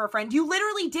I do for a friend. You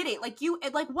literally did it. Like, you,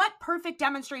 like, what perfect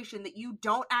demonstration that you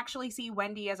don't actually see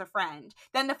Wendy as a friend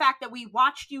than the fact that we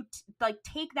watched you, like,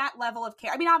 take that level of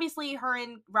care. I mean, obviously, her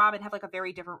and Robin have, like, a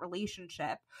very different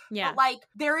relationship. Yeah. But, like,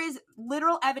 there is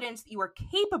literal evidence that you are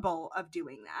capable of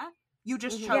doing that. You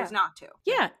just chose not to.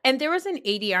 Yeah. And there was an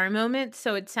ADR moment.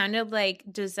 So it sounded like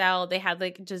Giselle, they had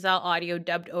like Giselle audio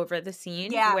dubbed over the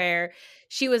scene where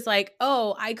she was like,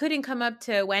 oh, I couldn't come up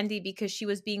to Wendy because she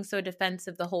was being so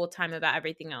defensive the whole time about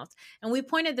everything else. And we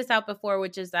pointed this out before,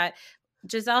 which is that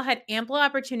Giselle had ample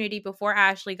opportunity before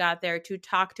Ashley got there to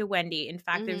talk to Wendy. In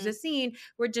fact, there's a scene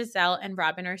where Giselle and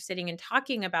Robin are sitting and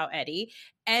talking about Eddie,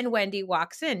 and Wendy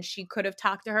walks in. She could have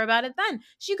talked to her about it then.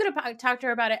 She could have talked to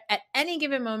her about it at any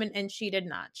given moment, and she did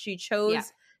not. She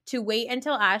chose to wait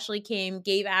until Ashley came,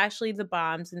 gave Ashley the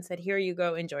bombs, and said, here you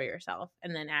go, enjoy yourself.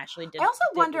 And then Ashley did. I also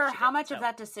wonder how much of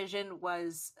that decision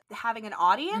was having an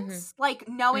audience, like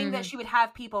knowing that she would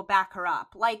have people back her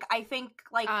up. Like, I think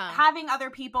like having other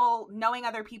people, knowing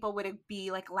other people would be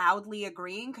like loudly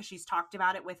agreeing because she's talked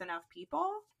about it with enough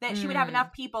people that she would have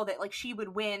enough people that like she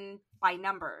would win by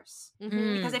numbers.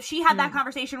 Mm-hmm. Because if she had that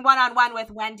conversation one-on-one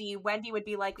with Wendy would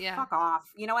be like, fuck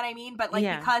off. You know what I mean? But like,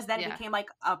 because then it became like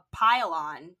a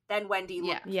pile-on, then Wendy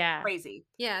looked crazy.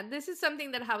 Yeah, this is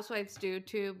something that housewives do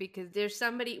too, because there's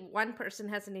one person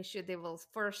has an issue, they will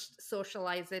first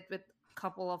socialize it with a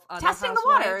couple of other testing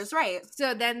housewives. The waters, right?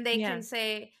 So then they can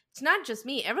say, it's not just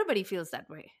me, everybody feels that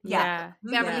way.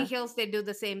 Beverly Hills, they do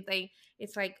the same thing.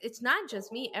 It's like, it's not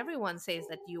just me, everyone says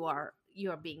that you are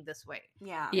being this way.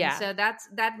 And so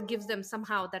that gives them,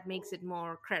 somehow that makes it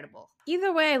more credible.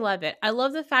 Either way, I love it. I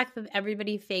love the fact that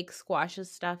everybody fake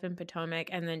squashes stuff in Potomac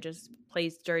and then just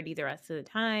plays dirty the rest of the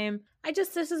time.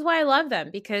 This is why I love them,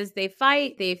 because they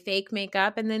fight, they fake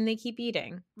makeup, and then they keep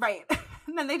eating. Right.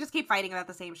 And then they just keep fighting about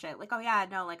the same shit. Like, oh yeah,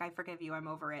 no, like I forgive you, I'm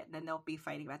over it. And then they'll be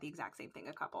fighting about the exact same thing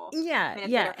a couple minutes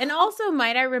later. And also,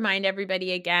 might I remind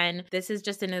everybody again, this is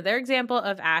just another example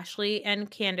of Ashley and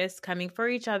Candace coming for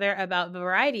each other about a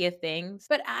variety of things.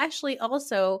 But Ashley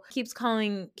also keeps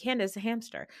calling Candace a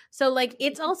hamster. So like,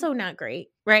 it's also not great.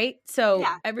 Right? So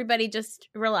everybody just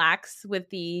relax with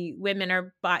the women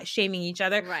are shaming each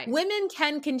other. Right. Women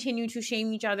can continue to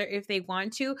shame each other if they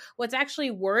want to. What's actually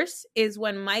worse is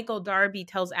when Michael Darby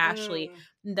tells Ashley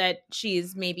that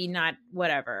she's maybe not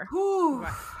whatever. Ooh,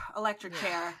 electric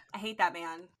chair. I hate that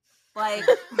man. Like,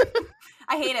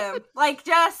 I hate him. Like,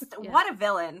 just what a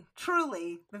villain.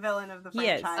 Truly the villain of the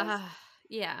franchise.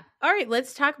 Yeah. All right,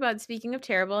 let's talk about, speaking of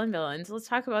terrible and villains, let's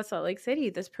talk about Salt Lake City.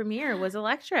 This premiere was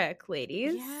electric,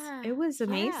 ladies. Yeah. It was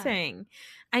amazing.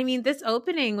 I mean, this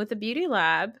opening with the beauty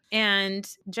lab and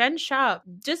Jen Shaw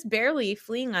just barely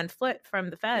fleeing on foot from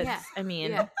the feds. Yeah. I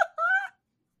mean...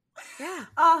 Yeah.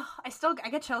 Oh, I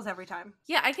get chills every time.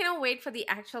 Yeah, I cannot wait for the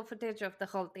actual footage of the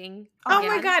whole thing. Oh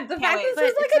my god, the fact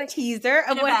this is like a teaser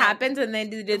of what happens and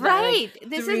then they did that. Right.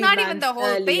 This is not even the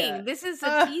whole thing. This is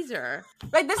a teaser.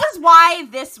 Right, this is why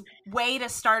this way to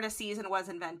start a season was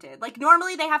invented. Like,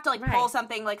 normally they have to like pull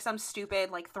something like some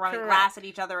stupid like throwing glass at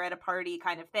each other at a party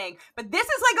kind of thing. But this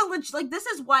is like this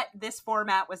is what this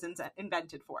format was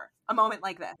invented for. A moment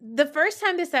like this. The first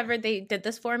time they did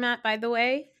this format, by the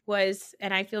way, was,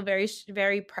 and I feel very,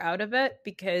 very proud of it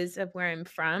because of where I'm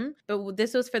from. But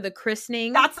this was for the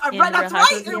christening. That's right.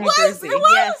 It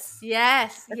was.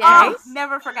 Yes. Oh,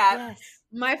 never forget. Yes.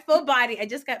 My full body. I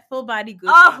just got full body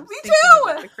goosebumps. Oh, me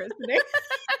too. The christening.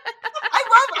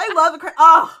 I love it.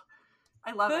 Oh,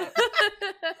 I love it.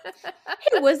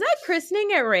 Hey, was that christening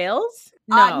at Rails?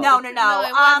 No. No, it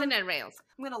wasn't at Rails.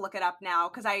 I'm gonna look it up now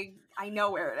because I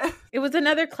know where it is. It was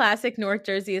another classic North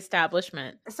Jersey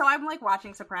establishment. So I'm like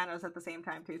watching Sopranos at the same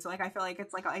time too. So like I feel like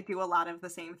it's like I do a lot of the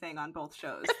same thing on both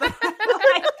shows.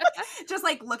 Just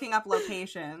like looking up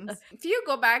locations. If you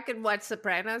go back and watch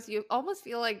Sopranos, you almost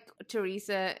feel like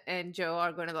Teresa and Joe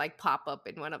are going to like pop up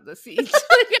in one of the scenes.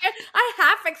 I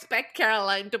half expect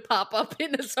Caroline to pop up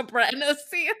in a Sopranos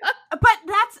scene. But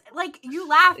that's like, you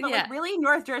laugh, but like really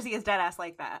North Jersey is dead ass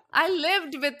like that. I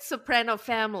lived with Soprano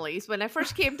families. When I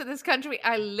first came to this country,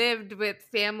 I lived with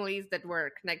families that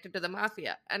were connected to the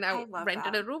mafia, and I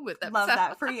rented a room with them. Love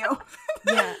that for you.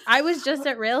 Yeah, I was just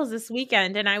at Rails this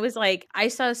weekend, and I was like, I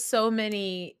saw so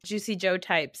many Juicy Joe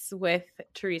types with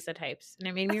Teresa types, and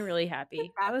it made me really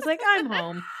happy. I was like, I'm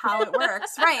home. How it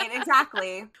works. Right,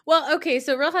 exactly. Well, okay,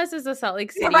 so Real Houses of Salt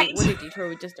Lake City. Right. What a detour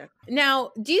we just did.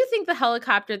 Now, do you think the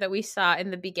helicopter that we saw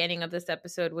in the beginning of this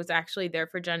episode was actually there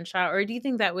for Jen Shaw, or do you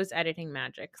think that was editing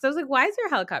magic? Because I was like, why is there a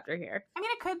helicopter here? I mean,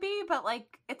 it could be, but like,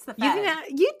 it's the feds.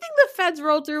 You think the feds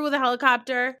rolled through with a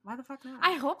helicopter? Why the fuck not?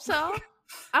 I hope so.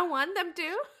 I want them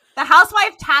to. The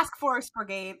Housewife Task Force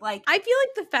Brigade, like... I feel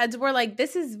like the feds were like,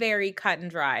 this is very cut and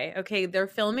dry. Okay, they're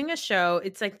filming a show.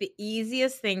 It's like the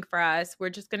easiest thing for us. We're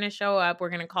just going to show up. We're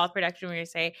going to call production. We're going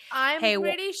to say, I'm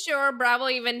pretty sure Bravo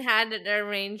even had an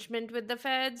arrangement with the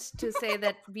feds to say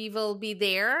that we will be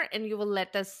there and you will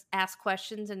let us ask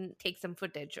questions and take some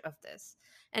footage of this.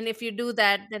 And if you do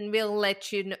that, then we'll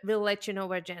let you know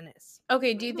where Jen is.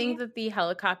 Okay, do you think that the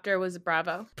helicopter was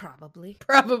Bravo? Probably.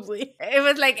 It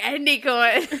was like Andy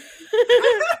going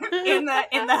in the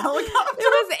helicopter.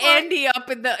 It was Andy up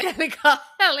in the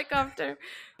helicopter.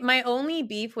 My only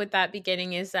beef with that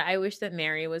beginning is that I wish that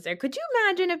Mary was there. Could you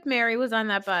imagine if Mary was on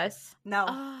that bus? No.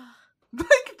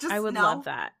 I would love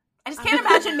that. I just can't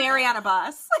imagine Mary on a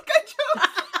bus.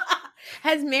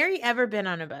 Has Mary ever been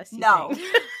on a bus? No.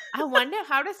 I wonder,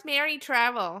 how does Mary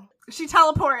travel? She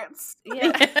teleports.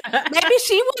 Yeah. Maybe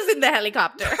she was in the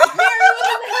helicopter. Mary was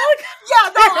in the helicopter.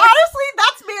 Yeah, no, honestly,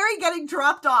 that's Mary getting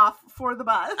dropped off for the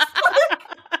bus.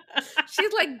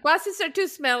 She's like, buses are too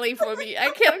smelly for me.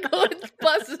 I can't go with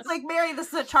buses. It's like, Mary, this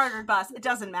is a chartered bus. It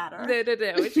doesn't matter.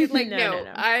 No. She's like, no.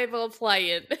 I will fly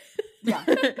it. Yeah.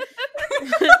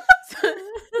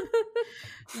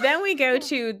 Then we go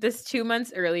to this 2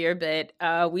 months earlier bit.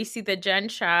 We see that Jen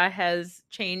Shah has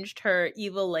changed her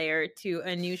evil lair to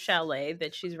a new chalet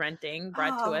that she's renting,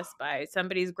 brought to us by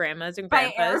somebody's grandmas and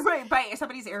grandpas. By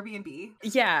somebody's Airbnb.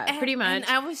 Yeah, pretty much. And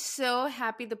I was so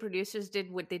happy the producers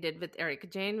did what they did with Erika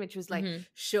Jane, which was like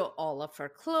show all of her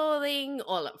clothing,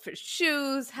 all of her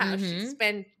shoes, how she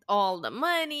spent all the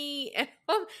money.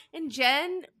 And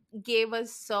Jen gave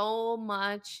us so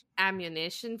much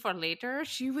ammunition for later.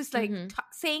 She was like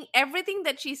saying everything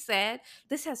that she said.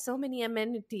 This has so many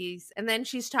amenities. And then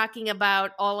she's talking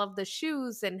about all of the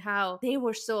shoes and how they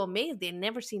were so amazed. They'd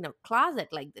never seen a closet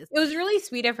like this. It was really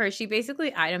sweet of her. She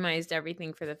basically itemized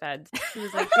everything for the feds. She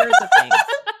was like, here are the things.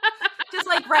 Just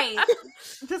like,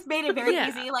 just made it very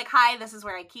easy. Like, hi, this is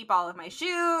where I keep all of my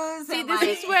shoes. See, this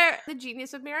is where the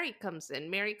genius of Mary comes in.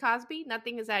 Mary Cosby,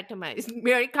 nothing is itemized.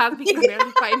 Mary Cosby can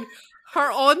barely find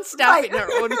her own stuff in her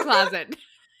own closet.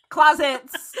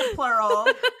 Closets, plural.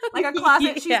 Like a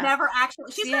closet she's never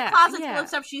actually... She's got closets full of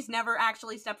stuff she's never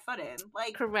actually stepped foot in.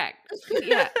 Like, correct.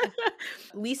 Yeah.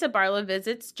 Lisa Barlow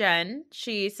visits Jen.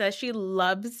 She says she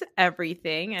loves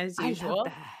everything, as usual. I love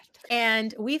that.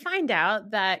 And we find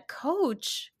out that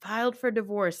Coach filed for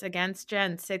divorce against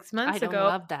Jen 6 months ago. I don't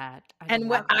love that.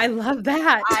 I love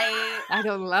that. I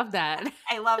don't love that.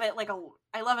 I love it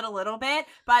I love it a little bit,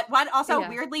 but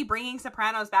weirdly bringing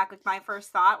Sopranos back, like my first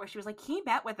thought where she was like, he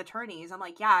met with attorneys. I'm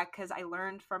like, yeah, because I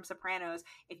learned from Sopranos,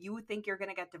 if you think you're going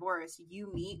to get divorced,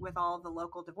 you meet with all the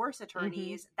local divorce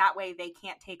attorneys. That way they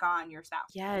can't take on your spouse.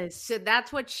 Yes. So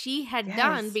that's what she had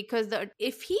done, because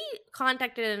if he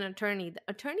contacted an attorney, the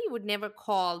attorney would never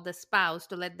call the spouse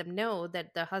to let them know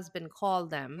that the husband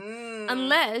called them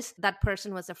unless that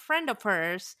person was a friend of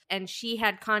hers and she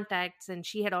had contacts and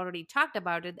she had already talked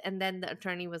about it, and then the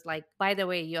attorney was like, by the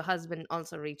way, your husband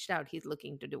also reached out, he's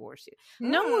looking to divorce you.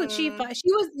 No, she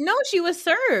was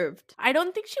served. I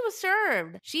don't think she was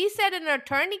served. She said an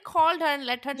attorney called her and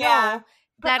let her know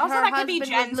that her husband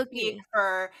was looking.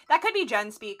 That could be Jen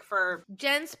speak for.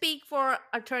 Jen speak for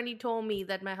attorney told me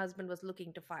that my husband was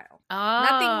looking to file. Oh.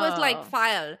 Nothing was like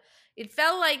file. It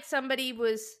felt like somebody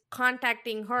was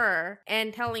contacting her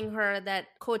and telling her that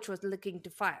Coach was looking to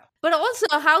file. But also,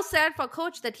 how sad for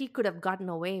Coach that he could have gotten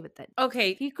away with it.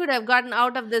 Okay. He could have gotten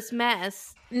out of this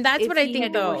mess. That's what I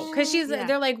think, though. Because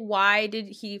they're like, why did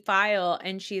he file?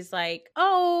 And she's like,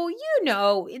 oh,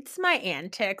 it's my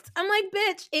antics. I'm like,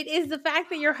 bitch, it is the fact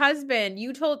that your husband,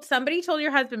 somebody told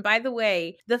your husband, by the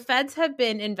way, the feds have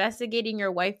been investigating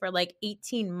your wife for like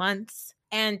 18 months.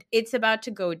 And it's about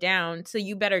to go down, so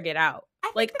you better get out.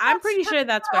 I'm pretty sure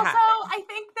that's what happened. Also, I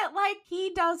think that, like,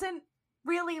 he doesn't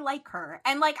really like her.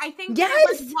 And, like, I think it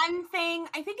was one thing.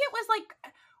 I think it was,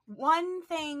 like, one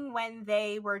thing when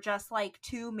they were just, like,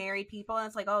 two married people. And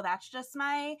it's like, oh, that's just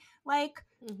my, like,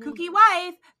 kooky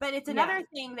wife. But it's another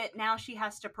thing that now she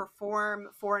has to perform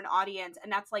for an audience.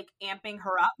 And that's, like, amping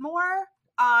her up more.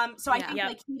 So I think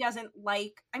like he doesn't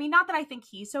like, I mean, not that I think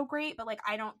he's so great, but like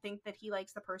I don't think that he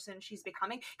likes the person she's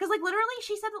becoming, because like literally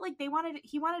she said that like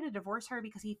he wanted to divorce her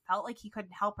because he felt like he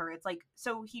couldn't help her. It's like,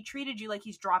 so he treated you like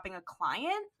he's dropping a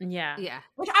client. Yeah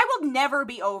Which I will never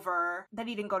be over that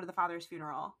he didn't go to the father's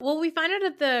funeral. Well, we found out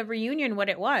at the reunion what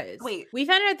it was. We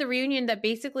found out at the reunion that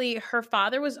basically her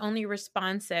father was only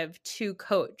responsive to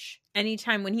Coach.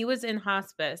 Anytime when he was in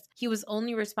hospice, he was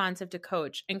only responsive to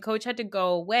Coach, and Coach had to go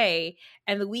away.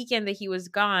 And the weekend that he was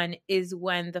gone is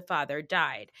when the father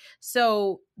died.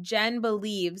 So Jen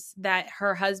believes that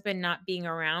her husband not being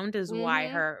around is why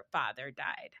her father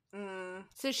died.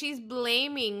 So she's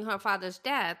blaming her father's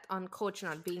death on Coach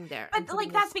not being there. But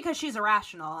like that's because she's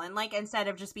irrational, and like instead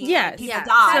of just being like, people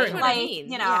died, like, I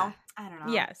mean. I don't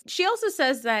know. Yes. She also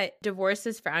says that divorce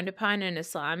is frowned upon in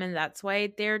Islam, and that's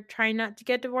why they're trying not to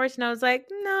get divorced. And I was like,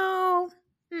 no.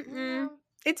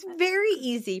 It's very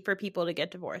easy for people to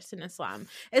get divorced in Islam,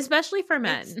 especially for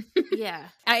men.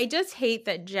 I just hate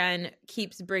that Jen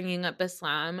keeps bringing up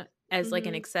Islam as like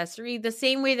an accessory, the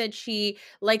same way that she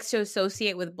likes to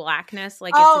associate with blackness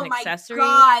like it's an accessory. Oh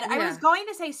my God. I was going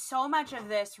to say so much of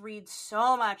this reads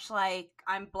so much like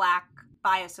I'm black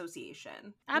by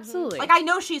association. Absolutely. Like I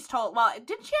know she's told, well,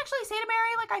 didn't she actually say to Mary,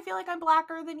 like, I feel like I'm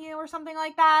blacker than you or something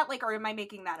like that? Like, or am I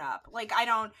making that up? Like, I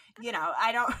don't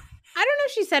know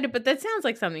if she said it, but that sounds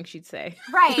like something she'd say.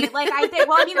 Right. Like, I think,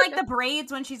 well, I mean, like the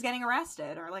braids when she's getting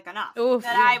arrested are like enough. Oof,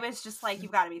 I was just like,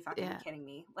 you've got to be fucking kidding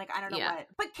me. Like, I don't know what.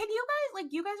 But can you guys,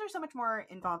 like, you guys are so much more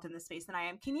involved in this space than I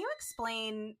am. Can you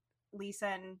explain Lisa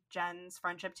and Jen's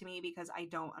friendship to me because I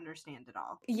don't understand it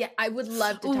all. Yeah, I would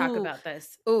love to talk about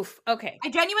this. Oof. Okay. I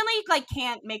genuinely like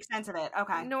can't make sense of it.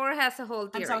 Okay. Nora has a whole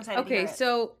theory. I'm so excited to hear it.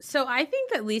 So I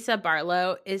think that Lisa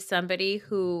Barlow is somebody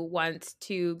who wants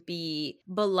to be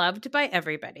beloved by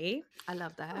everybody. I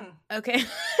love that. Okay.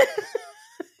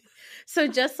 So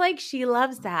just like she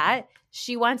loves that,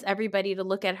 she wants everybody to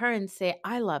look at her and say,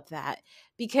 I love that.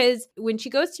 Because when she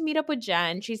goes to meet up with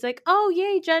Jen, she's like, oh,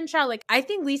 yay, Jen Shaw. Like, I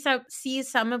think Lisa sees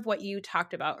some of what you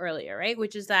talked about earlier, right?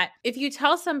 Which is that if you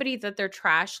tell somebody that they're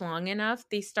trash long enough,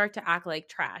 they start to act like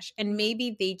trash. And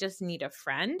maybe they just need a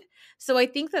friend. So I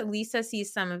think that Lisa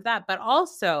sees some of that. But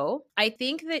also, I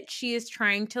think that she is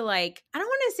trying to like, I don't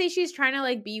want to say she's trying to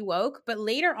like be woke, but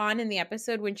later on in the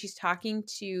episode when she's talking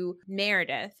to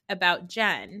Meredith about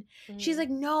Jen, she's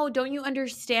like, no, don't you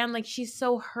understand? Like, she's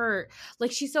so hurt.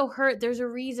 Like, she's so hurt. There's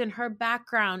a reason, her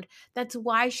background. That's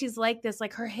why she's like this,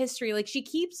 like her history. Like, she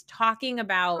keeps talking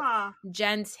about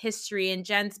Jen's history and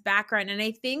Jen's background. And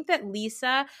I think that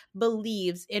Lisa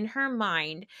believes in her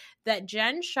mind that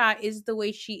Jen Shaw is the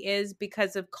way she is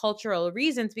because of cultural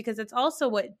reasons, because it's also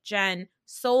what Jen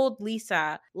sold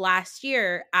Lisa last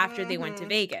year after they went to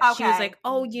Vegas. Okay. She was like,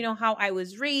 oh, you know how I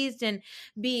was raised and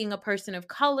being a person of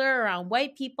color around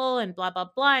white people and blah, blah,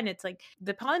 blah. And it's like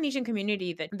the Polynesian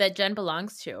community that Jen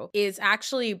belongs to is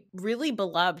actually really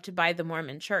beloved by the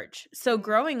Mormon church. So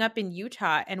growing up in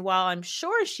Utah, and while I'm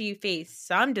sure she faced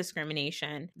some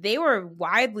discrimination, they were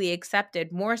widely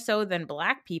accepted more so than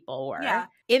Black people were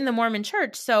in the Mormon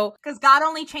church. So because God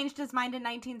only changed his mind in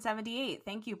 1978.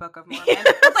 Thank you, Book of Mormon.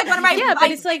 It's like one of my but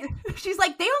it's like she's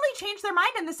like, they only changed their mind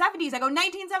in the 70s. I go,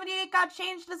 1978, God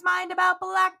changed his mind about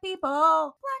Black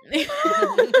people. Black people.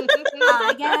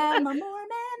 I am a Mormon.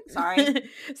 Sorry.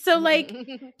 So like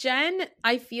Jen,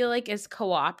 I feel like is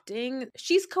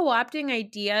she's co-opting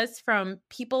ideas from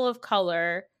people of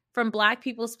color, from Black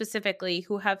people specifically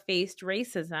who have faced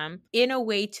racism in a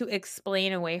way to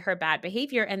explain away her bad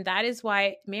behavior. And that is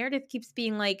why Meredith keeps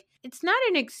being like, it's not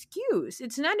an excuse.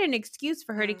 It's not an excuse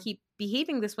for her to keep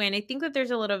behaving this way. And I think that there's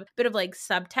a little bit of like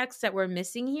subtext that we're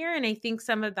missing here. And I think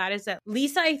some of that is that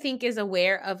Lisa, I think, is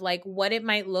aware of like what it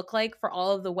might look like for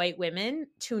all of the white women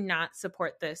to not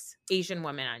support this Asian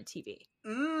woman on TV.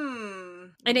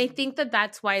 And I think that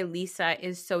that's why Lisa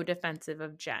is so defensive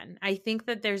of Jen. I think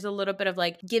that there's a little bit of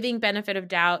like giving benefit of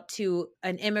doubt to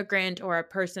an immigrant or a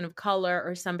person of color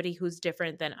or somebody who's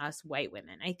different than us white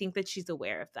women. I think that she's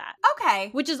aware of that. Okay.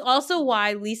 Which is also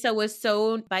why Lisa was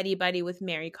so buddy-buddy with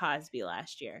Mary Cosby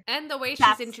last year. And the way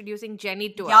she's introducing Jenny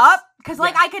to us. Yup. Because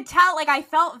like I could tell, like I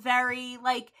felt very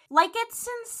like it's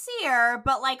sincere,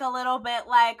 but like a little bit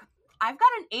like, I've got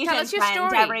an Asian friend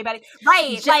to everybody.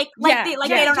 Right. They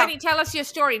don't Jenny, know. tell us your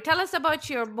story. Tell us about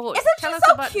your boy. Isn't she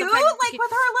so cute? Like with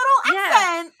her little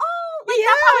accent. Oh, like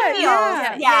that's how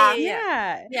it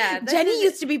feels. Yeah. Jenny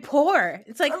used to be poor.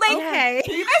 It's like okay.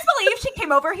 Do you guys believe she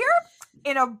came over here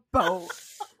in a boat?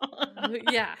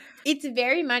 Yeah. It's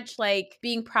very much like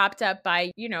being propped up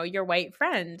by, you know, your white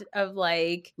friend of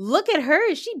like, look at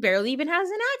her. She barely even has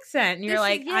an accent. And you're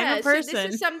I'm a person. So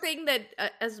this is something that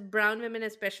as brown women,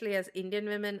 especially as Indian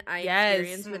women, I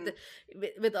experience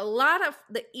with a lot of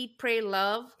the eat, pray,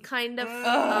 love kind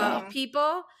of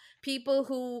people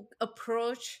who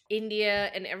approach India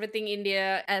and everything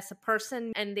India as a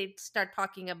person, and they start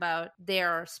talking about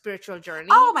their spiritual journey.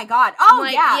 Oh my God. Oh,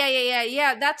 like,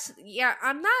 yeah.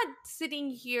 I'm not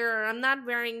sitting here. I'm not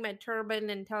wearing my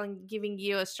turban and giving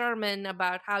you a sermon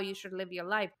about how you should live your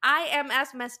life. I am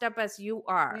as messed up as you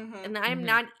are. And I'm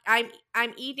not,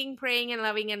 I'm eating, praying, and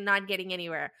loving and not getting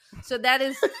anywhere. So that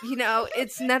is, you know,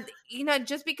 it's not, you know,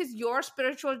 just because your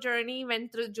spiritual journey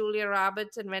went through Julia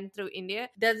Roberts and went through India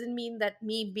doesn't mean that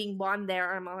me being born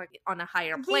there, I'm on a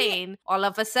higher plane all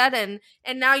of a sudden.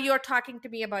 And now you're talking to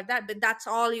me about that, but that's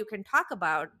all you can talk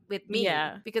about with me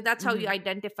because that's how you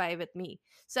identify with me.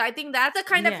 So I think that's the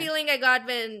kind of feeling I got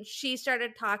when she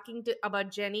started talking about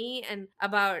Jenny and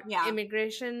about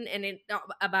immigration and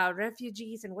about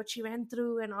refugees and what she went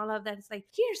through and all of that. It's like,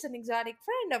 here's an exotic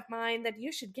friend of mine that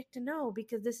you should get to know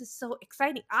because this is so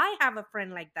exciting. I have a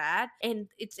friend like that, and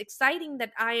it's exciting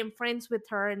that I am friends with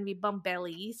her and we bump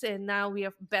bellies and now we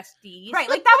are besties. Right,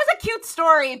 like that was a cute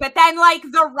story, but then like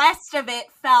the rest of it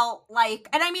felt like,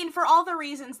 and I mean for all the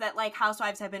reasons that like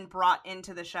Housewives have been brought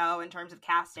into the show in terms of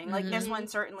casting, like this one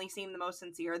certainly seemed the most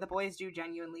sincere. The boys do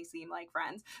genuinely seem like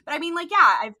friends, but I mean like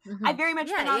I've very much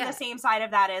been on the same side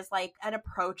of that as like an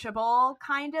approachable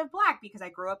kind of Black because I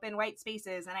grew up in white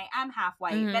spaces and I am half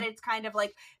white, that it's kind of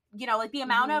like you know, like the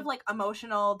amount of like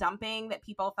emotional dumping that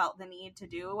people felt the need to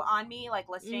do on me, like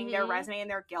listing their resume and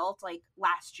their guilt like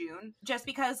last June, just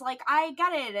because like I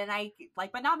get it and I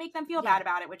like, but not make them feel bad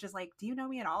about it, which is like, do you know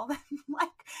me at all? Like,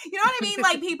 you know what I mean?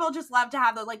 Like people just love to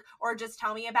have the like, or just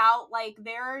tell me about like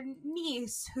their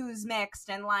niece who's mixed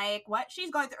and like what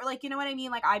she's going through, like, you know what I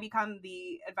mean? Like I become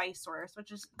the advice source,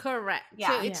 which is correct.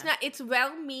 So it's not, it's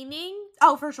well-meaning.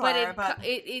 Oh, for sure, but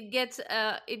it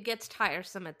gets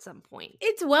tiresome at some point.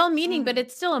 It's well-meaning, but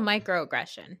it's still a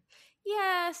microaggression.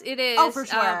 Yes, it is. Oh, for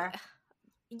sure.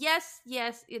 Yes,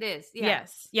 it is. Yeah.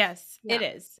 Yes, it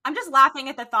is. I'm just laughing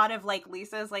at the thought of like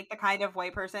Lisa's like the kind of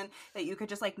white person that you could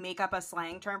just like make up a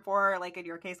slang term for, like in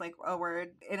your case, like a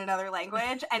word in another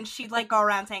language, and she'd like go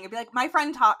around saying it'd be like, my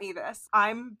friend taught me this.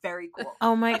 I'm very cool.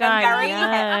 Oh my like, god.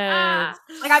 Yes.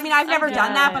 Like I mean, I've never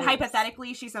done that, but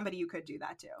hypothetically, she's somebody you could do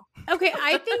that to. Okay,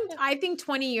 I think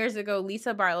 20 years ago,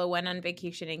 Lisa Barlow went on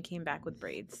vacation and came back with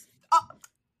braids.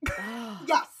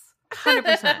 Yes.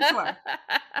 100%. Sure.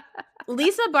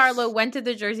 Lisa Barlow went to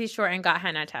the Jersey Shore and got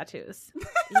henna tattoos.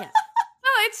 Yeah. No,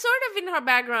 it's sort of in her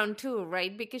background too,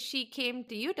 right? Because she came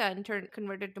to Utah and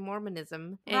converted to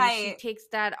Mormonism, and she takes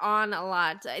that on a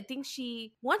lot. I think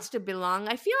she wants to belong.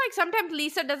 I feel like sometimes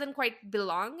Lisa doesn't quite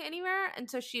belong anywhere, and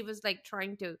so she was like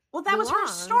trying to. Well, that was her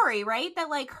story, right? That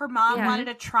like her mom wanted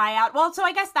to try out. Well, so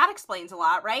I guess that explains a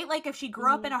lot, right? Like if she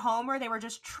grew up in a home where they were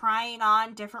just trying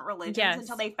on different religions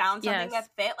until they found something that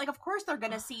fit. Like, of course, they're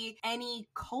gonna see any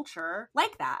culture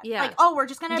like that. Yeah. Like, oh, we're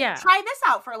just gonna try this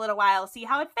out for a little while, see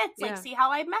how it fits, like see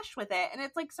how I mesh with it, and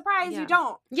it's like, surprise, you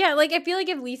don't. Yeah, like I feel like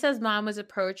if Lisa's mom was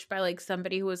approached by like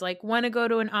somebody who was like, want to go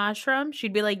to an ashram,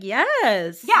 she'd be like,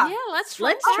 yes, yeah, let's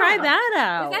try that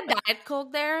out. Is that Diet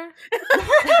Coke there?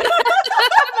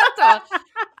 That's all.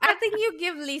 I think you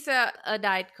give Lisa a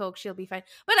Diet Coke, she'll be fine.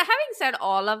 But having said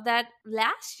all of that,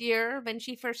 last year when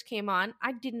she first came on,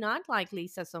 I did not like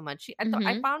Lisa so much.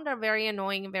 I found her very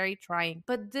annoying and very trying.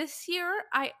 But this year,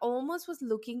 I almost was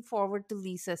looking forward to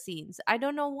Lisa scenes. I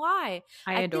don't know why.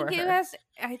 I adore her.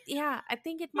 I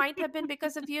think it might have been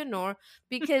because of you, Noor,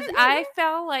 because I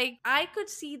felt like I could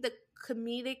see the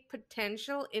comedic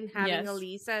potential in having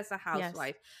Lisa as a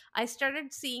housewife. I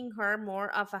started seeing her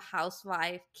more of a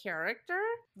housewife character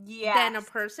than a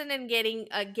person, and getting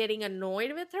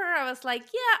annoyed with her. I was like,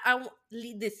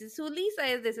 this is who Lisa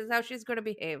is. This is how she's going to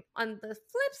behave. On the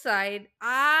flip side,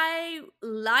 I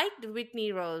liked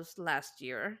Whitney Rose last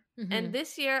year. And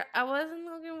this year, I wasn't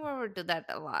looking forward to that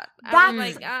a lot. I was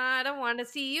like, I don't want to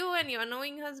see you and your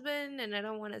annoying husband, and I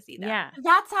don't want to see that. Yeah.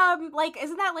 That's, like,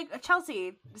 isn't that, like,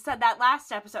 Chelsea said that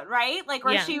last episode, right? Like,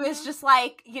 where she was just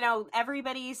like, you know,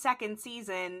 everybody's second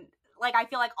season, like, I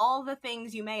feel like all the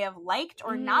things you may have liked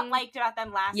or not liked about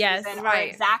them last season are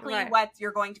exactly what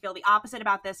you're going to feel the opposite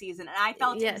about this season. And I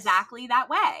felt exactly that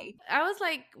way. I was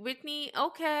like, Whitney,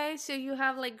 okay, so you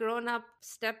have like grown-up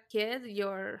step kids.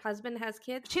 Your husband has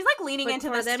kids. She's like leaning into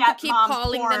the them stepmom to keep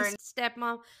calling porn. them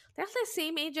stepmom. They're the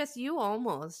same age as you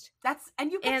almost.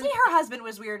 And you can see her husband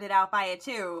was weirded out by it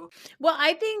too. Well,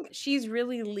 I think she's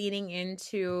really leaning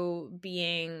into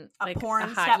being like porn a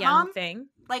hot stepmom young thing.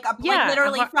 Like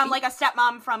literally from like a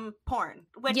stepmom from porn.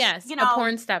 Which, you know, a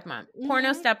porn stepmom.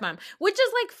 Porno stepmom. Which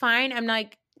is like fine. I'm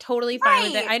like totally fine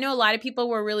with it. I know a lot of people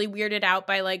were really weirded out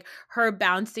by like her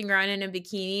bouncing around in a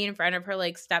bikini in front of her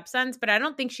like stepsons, but I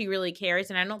don't think she really cares,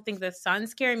 and I don't think the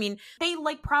sons care. I mean, they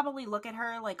like probably look at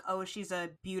her like, oh, she's a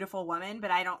beautiful woman,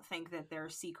 but I don't think that they're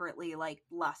secretly like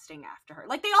lusting after her.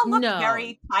 Like they all look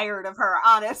very tired of her,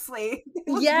 honestly. They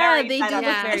do look very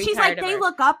and she's like, they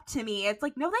look up to me. It's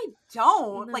like, no, they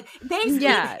don't. Like they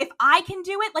if I can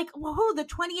do it, like, well, who, the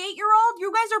 28-year-old?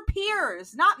 You guys are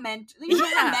peers, not mentors. You're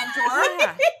a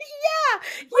mentor.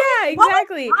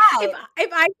 Exactly. If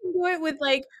I can do it with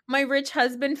like my rich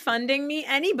husband funding me,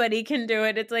 anybody can do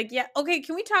it. It's like, okay,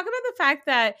 can we talk about the fact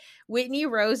that Whitney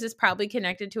Rose is probably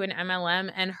connected to an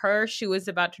MLM, and her shoe is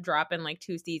about to drop in like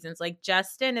 2 seasons. Like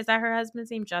Justin, is that her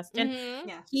husband's name? Justin?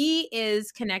 Yeah. He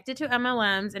is connected to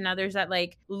MLMs, and now there's that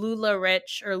like Lula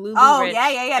Rich or Lulu Rich. Oh,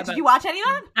 yeah. Did you watch any of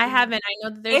that? I haven't. I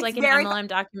know that there's like an MLM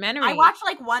documentary. I watched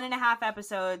like 1.5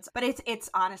 episodes, but it's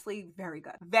honestly very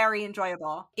good. Very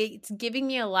enjoyable. It's giving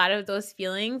me a lot of those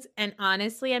feelings, and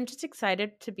honestly, I'm just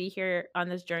excited to be here on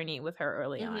this journey with her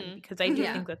early on, because I do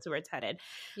think that's where it's headed.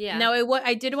 Yeah. Now,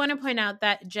 I did want to point out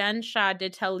that Jen Shah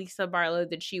did tell Lisa Barlow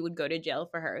that she would go to jail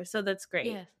for her, so that's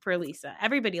great for Lisa.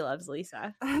 Everybody loves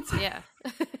Lisa.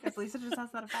 If Lisa just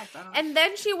has that effect, I don't know. And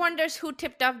then she wonders who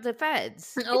tipped off the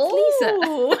feds. It's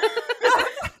Lisa.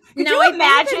 Could no, you I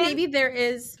imagine? think that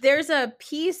maybe there's a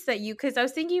piece that because I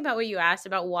was thinking about what you asked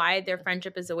about why their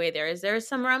friendship is the way there is. There's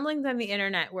some rumblings on the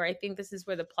internet where I think this is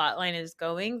where the plot line is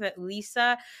going, that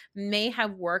Lisa may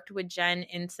have worked with Jen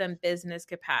in some business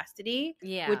capacity,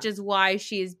 which is why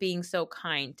she is being so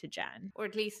kind to Jen. Or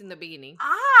at least in the beginning.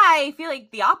 I feel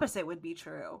like the opposite would be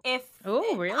true.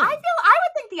 Really? I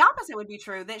would think the opposite would be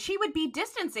true, that she would be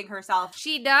distancing herself.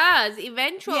 She does.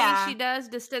 Eventually, she does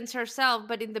distance herself.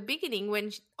 But in the beginning,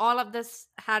 when all of this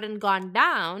hadn't gone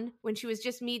down, when she was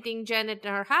just meeting Jen at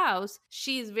her house,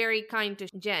 she's very kind to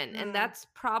Jen. And that's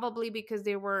probably because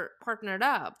they were partnered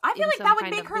up. I feel like that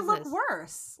would make her look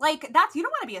worse. Like, you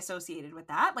don't want to be associated with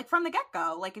that. Like, from the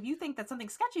get-go. Like, if you think that something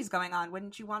sketchy is going on,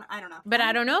 wouldn't you want, I don't know. But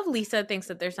I don't know if Lisa thinks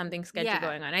that there's something sketchy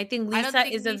going on. I think Lisa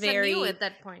is a very... knew at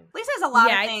that point. Lisa has a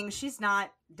lot of things. She's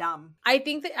not dumb. I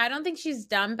don't think she's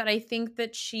dumb, but I think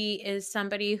that she is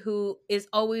somebody who is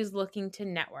always looking to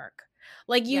network.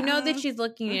 Like, you know that she's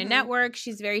looking to network.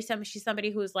 She's she's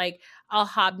somebody who's like, I'll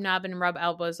hobnob and rub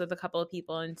elbows with a couple of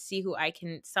people and see who I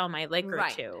can sell my liquor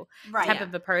to type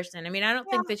of a person. I mean, I don't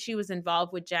think that she was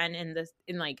involved with Jen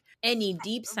in like any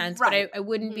deep sense, but I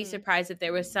wouldn't be surprised if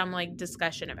there was some like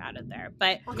discussion about it there.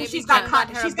 But she's got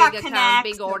connects,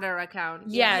 big order account.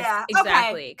 Yes,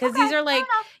 exactly. Because these are like,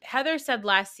 Heather said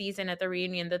last season at the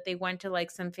reunion that they went to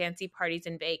like some fancy parties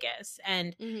in Vegas,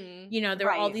 and you know, there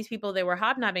were all these people they were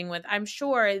hobnobbing with. I'm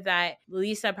sure that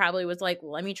Lisa probably was like,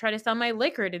 let me try to sell my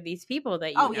liquor to these people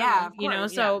that you know. You know,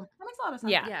 so that makes a lot of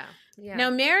sense. Yeah. Now,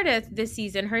 Meredith this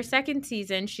season, her second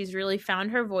season, she's really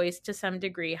found her voice to some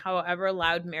degree, however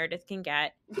loud Meredith can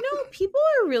get. You know, people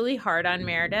are really hard on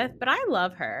Meredith, but I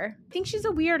love her. I think she's a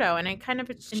weirdo, and I kind of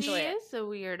enjoy it. She is a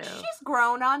weirdo. She's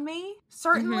grown on me,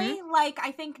 certainly. Like,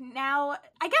 I think now,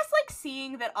 I guess, like,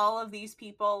 seeing that all of these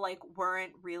people, like,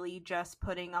 weren't really just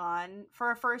putting on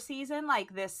for a first season,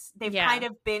 like, they've kind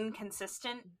of been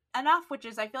consistent enough, which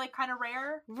is, I feel like, kind of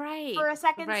rare for a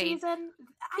second season.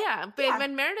 But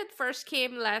when Meredith first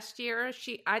came last year,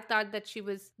 I thought that she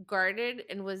was guarded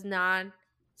and was not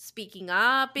speaking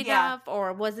up enough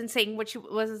or wasn't saying what she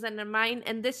wasn't in her mind.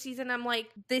 And this season, I'm like,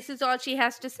 this is all she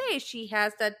has to say. She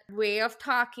has that way of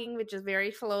talking, which is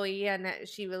very flowy, and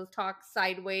she will talk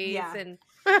sideways and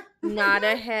nod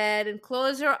her head and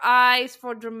close her eyes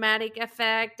for dramatic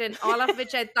effect, and all of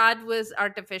which I thought was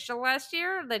artificial last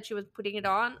year, that she was putting it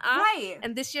on.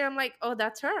 And this year I'm like, oh,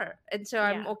 that's her. And so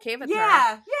I'm okay with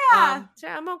her. So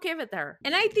I'm okay with her.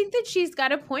 And I think that she's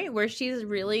got a point where she's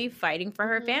really fighting for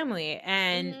her family,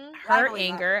 and her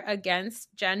anger against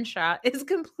Jen Shah is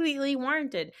completely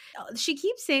warranted. She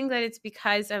keeps saying that it's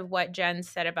because of what Jen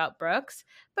said about Brooks,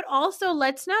 but also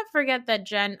let's not forget that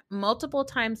Jen multiple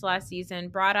times last season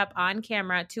brought up on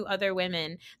camera to other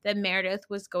women that Meredith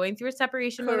was going through a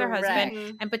separation with her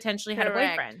husband and potentially had a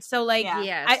boyfriend. So like,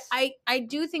 I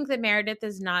do think that Meredith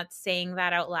is not saying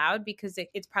that out loud because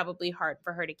it's probably hard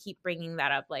for her to keep bringing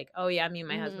that up. Like, oh yeah, me and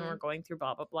my husband were going through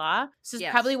blah, blah, blah. So it's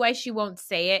probably why she won't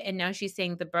say it. And now she's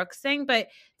saying the Brooks thing, but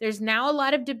there's now a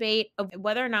lot of debate of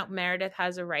whether or not Meredith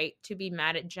has a right to be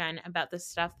mad at Jen about the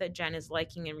stuff that Jen is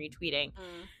liking and retweeting.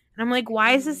 And I'm like,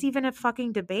 why is this even a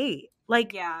fucking debate?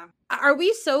 Like, are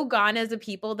we so gone as a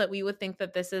people that we would think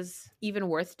that this is even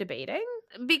worth debating?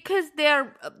 Because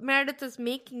Meredith is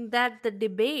making that the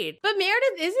debate. But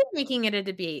Meredith isn't making it a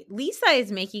debate. Lisa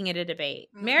is making it a debate.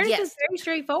 Meredith is very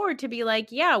straightforward to be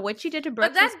like, yeah, what she did to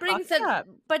Brooks was fucked up.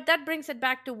 But that brings it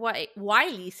back to why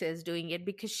Lisa is doing it,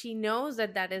 because she knows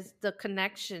that is the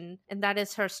connection and that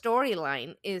is her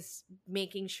storyline, is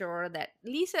making sure that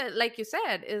Lisa, like you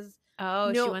said, is...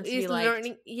 she wants to be liked.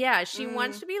 Learning. She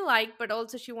wants to be liked, but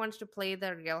also she wants to play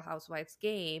the Real Housewives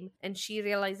game. And she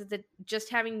realizes that just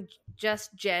having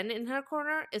just Jen in her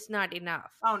corner is not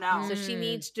enough. Oh, no. So she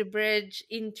needs to bridge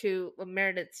into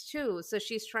Meredith's too. So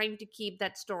she's trying to keep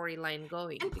that storyline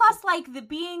going. And plus, like,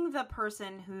 being the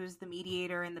person who's the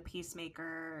mediator and the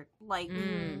peacemaker, like,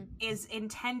 is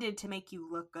intended to make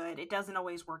you look good. It doesn't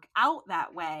always work out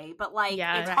that way. But, like,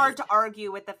 it's hard to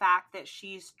argue with the fact that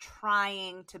she's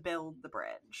trying to build the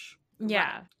bridge.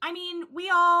 I mean, we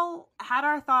all had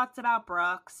our thoughts about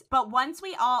Brooks, but once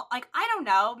we all, like, I don't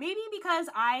know, maybe because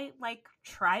I, like,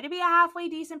 try to be a halfway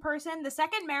decent person, the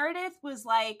second Meredith was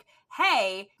like,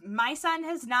 hey, my son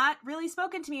has not really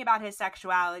spoken to me about his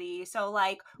sexuality, so,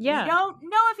 like, we don't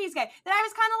know if he's gay, then I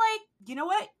was kind of like, you know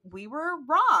what, we were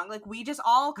wrong. Like, we just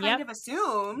all kind of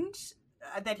assumed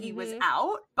that he was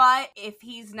out. But if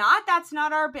he's not, that's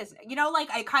not our business. You know, like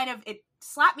it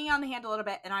slapped me on the hand a little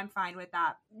bit, and I'm fine with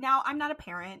that. Now, I'm not a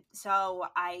parent, so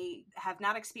I have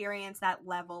not experienced that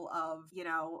level of, you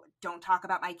know, don't talk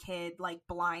about my kid, like,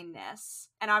 blindness.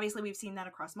 And obviously we've seen that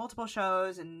across multiple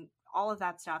shows and all of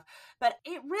that stuff. But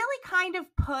it really kind of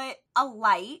put a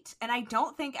light, and I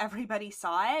don't think everybody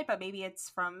saw it, but maybe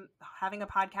it's from having a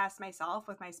podcast myself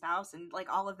with my spouse and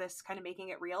like all of this kind of making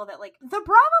it real, that like the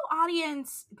Bravo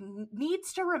audience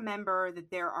needs to remember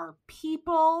that there are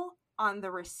people on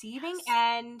the receiving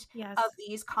end of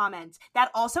these comments. That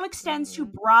also extends to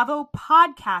Bravo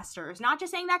podcasters. Not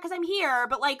just saying that because I'm here,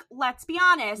 but like, let's be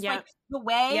honest, like the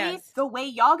way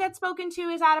y'all get spoken to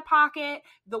is out of pocket.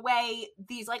 The way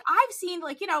these, like, I've seen,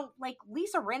 like, you know, like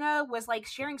Lisa Rinna was like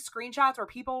sharing screenshots where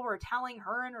people were telling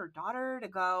her and her daughter to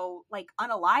go like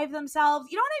unalive themselves.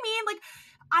 You know what I mean? Like,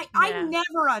 I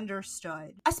never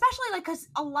understood, especially like because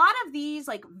a lot of these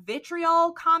like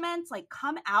vitriol comments like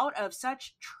come out of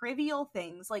such trivial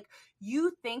things. Like,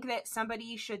 you think that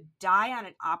somebody should die on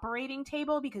an operating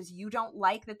table because you don't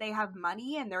like that they have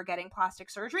money and they're getting plastic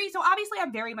surgery. So obviously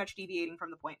I'm very much deviating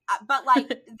from the point, but like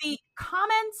the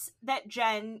comments that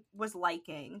Jen was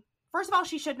liking, first of all,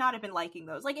 she should not have been liking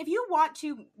those. Like, if you want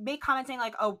to make comments saying,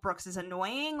 like, oh, Brooks is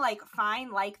annoying, like,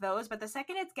 fine, like those. But the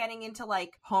second it's getting into,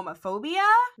 like, homophobia,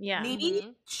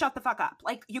 maybe shut the fuck up.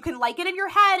 Like, you can like it in your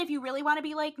head if you really want to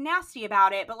be, like, nasty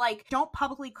about it. But, like, don't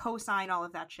publicly co-sign all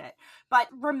of that shit. But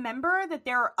remember that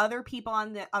there are other people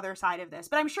on the other side of this.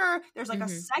 But I'm sure there's, like, a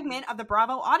segment of the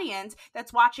Bravo audience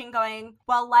that's watching going,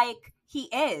 well, like, he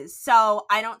is, so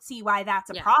I don't see why that's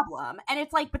a problem. And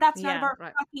it's like, but that's none of our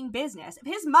fucking business. If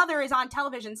his mother is on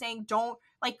television saying don't,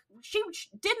 like, she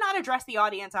did not address the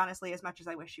audience, honestly, as much as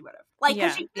I wish she would have. Like,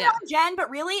 because she did on Jen, but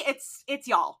really, it's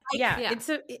y'all.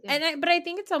 Like, but I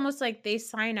think it's almost like they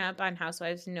sign up on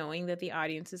Housewives knowing that the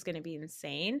audience is going to be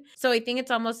insane. So I think it's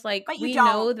almost like we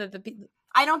know that the people.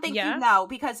 I don't think you know,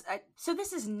 because so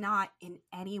this is not in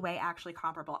any way actually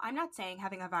comparable. I'm not saying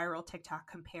having a viral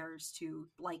TikTok compares to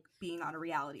like being on a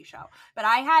reality show, but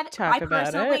I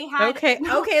personally had.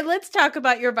 Okay, let's talk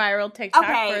about your viral TikTok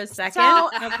for a second. So,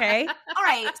 okay, all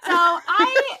right. So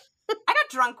I got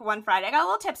drunk one Friday. I got a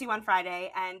little tipsy one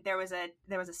Friday, and there was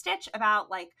a stitch about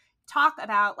like talk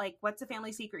about like what's a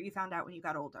family secret you found out when you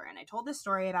got older, and I told this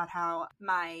story about how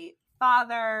my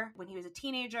father, when he was a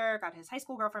teenager, got his high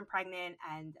school girlfriend pregnant,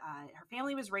 and her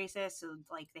family was racist, so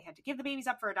like they had to give the babies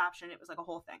up for adoption. It was like a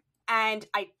whole thing. And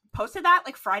I posted that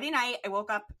like Friday night. I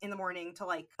woke up in the morning to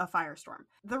like a firestorm.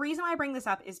 The reason why I bring this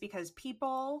up is because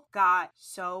people got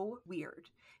so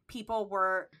weird. People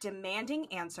were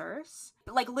demanding answers.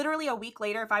 Like literally a week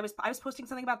later, if I was posting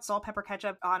something about salt, pepper,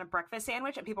 ketchup on a breakfast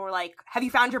sandwich, and people were like, have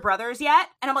you found your brothers yet?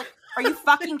 And I'm like, are you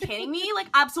fucking kidding me? Like,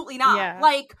 absolutely not. Yeah.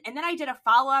 Like, and then I did a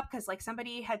follow-up because like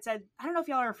somebody had said, I don't know if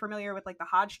y'all are familiar with like the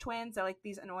Hodge twins. They're like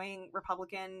these annoying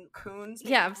Republican coons.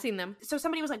 Yeah, I've seen them. So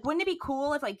somebody was like, wouldn't it be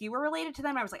cool if like you were related to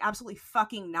them? I was like, absolutely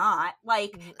fucking not.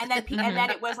 Like, and then and then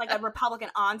it was like a Republican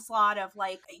onslaught of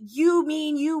like, you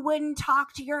mean you wouldn't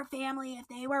talk to your family if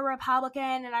they were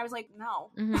Republican? And I was like,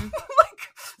 no. Like,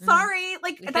 sorry,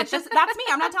 like that's me.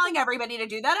 I'm not telling everybody to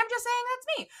do that. I'm just saying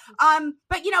that's me.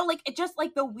 But you know, like it just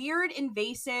like the weird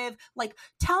invasive, like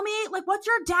tell me like what's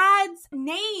your dad's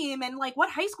name and like what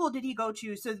high school did he go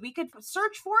to so we could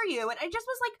search for you. And I just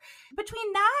was like,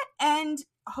 between that and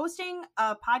hosting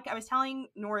a podcast, I was telling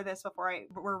Nora this before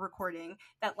we're recording,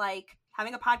 that like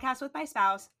having a podcast with my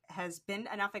spouse has been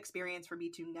enough experience for me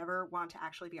to never want to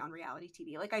actually be on reality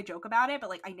TV. Like I joke about it, but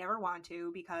like I never want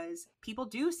to, because people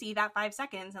do see that 5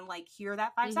 seconds and like hear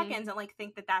that 5 seconds and like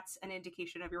think that that's an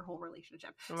indication of your whole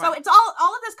relationship. Right. So it's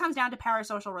all of this comes down to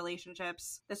parasocial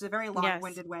relationships. This is a very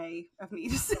long-winded way of me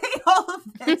to say all of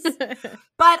this.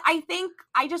 But I think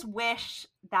I just wish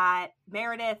that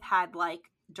Meredith had like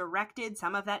directed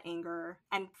some of that anger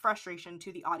and frustration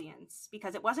to the audience,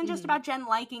 because it wasn't just about Jen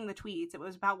liking the tweets, it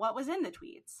was about what was in the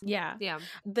tweets. Yeah.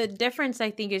 The difference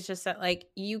I think is just that like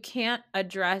you can't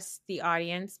address the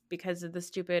audience because of the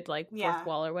stupid like fourth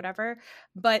wall or whatever,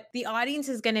 but the audience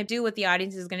is going to do what the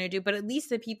audience is going to do. But at least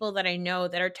the people that I know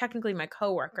that are technically my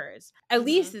coworkers, at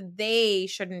least they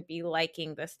shouldn't be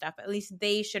liking this stuff, at least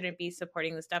they shouldn't be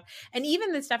supporting this stuff. And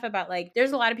even the stuff about like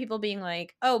there's a lot of people being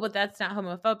like, oh, but that's not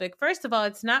homophobic. First of all,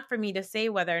 it's not for me to say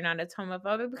whether or not it's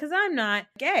homophobic because I'm not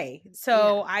gay.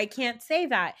 So I can't say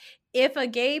that. if a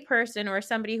gay person or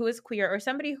somebody who is queer or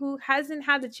somebody who hasn't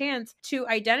had the chance to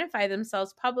identify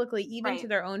themselves publicly, even to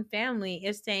their own family,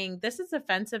 is saying this is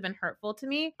offensive and hurtful to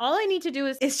me, all I need to do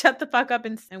is shut the fuck up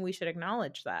and we should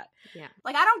acknowledge that. Yeah.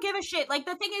 Like, I don't give a shit. Like,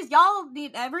 the thing is,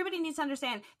 everybody needs to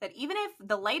understand that even if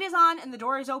the light is on and the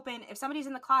door is open, if somebody's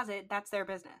in the closet, that's their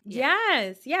business.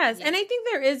 Yes. And I think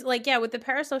there is, like, with the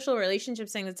parasocial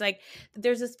relationships thing, it's like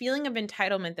there's this feeling of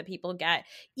entitlement that people get,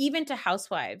 even to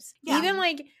housewives. Even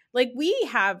like we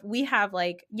have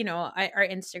like, you know, our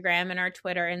Instagram and our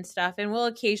Twitter and stuff, and we'll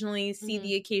occasionally see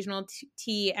the occasional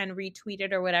tea and retweet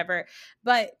it or whatever.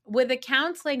 But with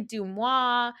accounts like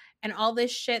Dumois and all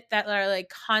this shit that are like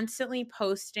constantly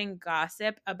posting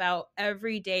gossip about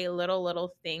everyday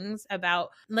little things about,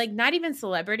 like, not even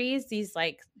celebrities, these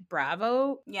like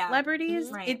Bravo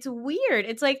celebrities. It's weird.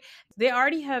 It's like they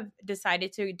already have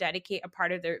decided to dedicate a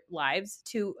part of their lives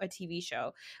to a TV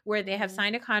show where they have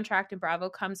signed a contract and Bravo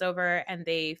comes over and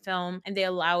they film and they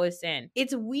allow us in.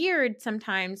 It's weird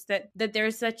sometimes that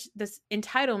there's such this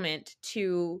entitlement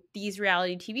to these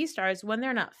reality TV stars when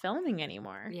they're not filming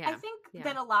anymore. I think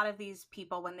that a lot of these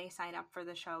people, when they sign up for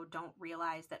the show, don't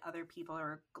realize that other people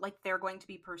are, like, they're going to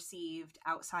be perceived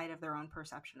outside of their own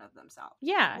perception of themselves.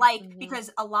 Like, because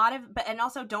a lot of, and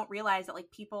also don't realize that,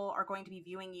 like, people are going to be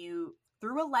viewing you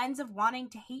through a lens of wanting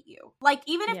to hate you. Like,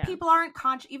 even if people aren't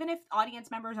even if audience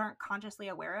members aren't consciously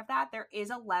aware of that, there is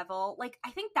a level, like,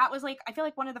 I think that was, like, I feel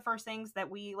like one of the first things that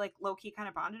we, like, low-key kind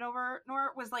of bonded over, Nora,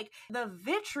 was, like, the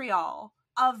vitriol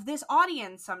of this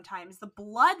audience sometimes, the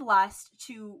bloodlust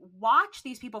to watch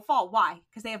these people fall. Why?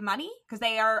 Because they have money? Because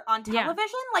they are on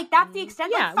television? Like, that's the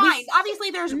extent. Like, fine. Obviously,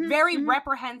 there's very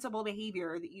reprehensible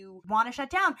behavior that you want to shut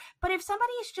down. But if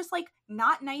somebody's just, like,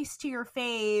 not nice to your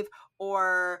fave,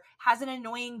 or has an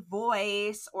annoying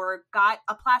voice, or got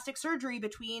a plastic surgery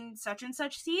between such and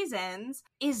such seasons,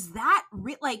 is that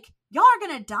like, y'all are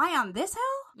gonna die on this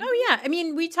hill? Oh yeah, I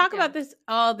mean, we talk about this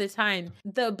all the time.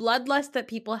 The bloodlust that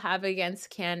people have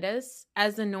against Candace,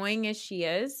 as annoying as she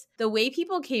is, the way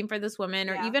people came for this woman,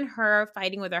 or even her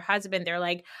fighting with her husband, they're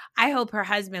like, I hope her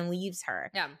husband leaves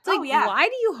her. It's like, why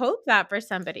do you hope that for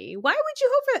somebody? Why would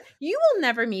you hope for that? You will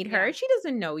never meet her. She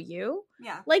doesn't know you.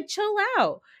 Like, chill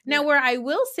out. Now, where I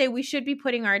will say we should be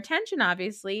putting our attention,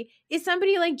 obviously, is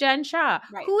somebody like Jen Shah,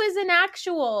 who is an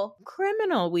actual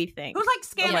criminal, we think. Who's, like,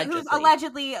 scamming, who's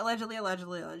allegedly,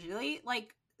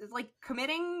 like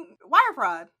committing wire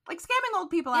fraud, like scamming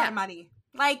old people out of money.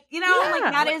 Like, you know,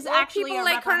 like, that is actually a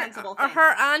reprehensible thing.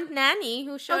 Her aunt Nanny,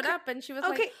 who showed up, and she was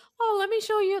like, oh, let me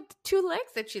show you the 2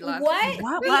 legs that she lost. What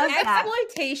was that?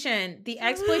 The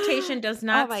exploitation does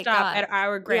not stop at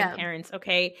our grandparents,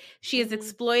 okay? She is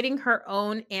exploiting her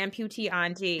own amputee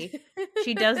auntie.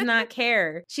 She does not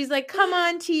care. She's like, come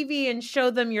on TV and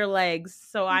show them your legs,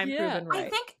 so I'm proven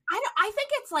right. I think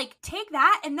it's like, take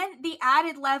that, and then the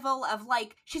added level of,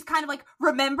 like, she's kind of like,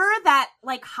 remember that,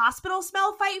 like, hospital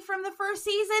smell fight from the first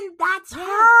season? That's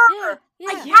her.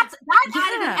 Like, that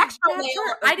added an extra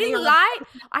layer. I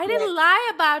didn't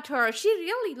lie about her. She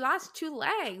really lost 2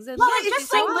 legs. And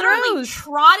just like literally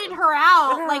trotted her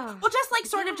out. Like, well, just like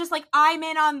sort of just like, I'm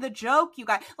in on the joke, you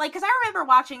guys. Like, because I remember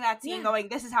watching that scene going,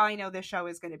 this is how I know this show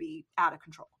is going to be out of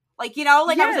control. Like, you know,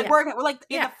 like, I was like, we're like,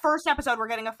 in the first episode, we're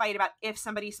getting a fight about if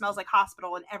somebody smells like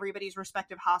hospital and everybody's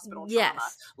respective hospital trauma.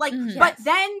 Like, but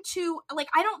then like,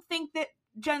 I don't think that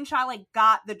Jen Shah, like,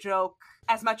 got the joke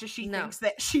as much as she thinks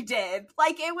that she did.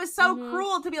 Like, it was so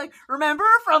cruel to be like, remember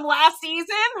from last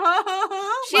season?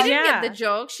 She didn't get the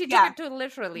joke. She took it too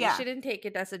literally. She didn't take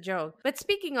it as a joke. But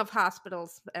speaking of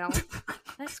hospitals, Elle,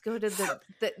 let's go to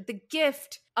the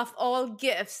gift of all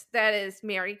gifts, that is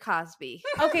Mary Cosby.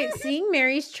 Okay, seeing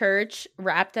Mary's church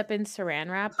wrapped up in saran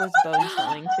wrap was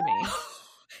bone-chilling to me.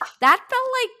 That felt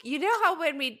like, you know how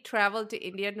when we travel to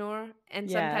India, Noor, and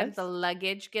sometimes the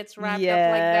luggage gets wrapped up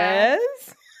like that?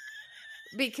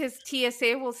 Because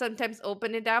TSA will sometimes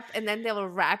open it up and then they'll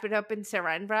wrap it up in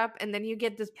saran wrap, and then you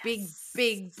get this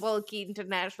big, bulky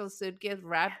international suitcase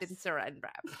wrapped in saran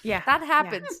wrap. Yeah. That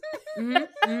happens.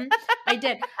 I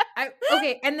did.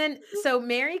 Okay, and then, so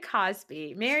Mary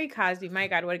Cosby, my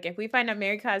God, what a gift. We find out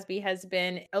Mary Cosby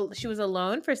she was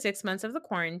alone for 6 months of the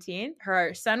quarantine.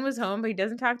 Her son was home, but he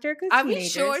doesn't talk to her because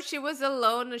teenagers. Are we sure she was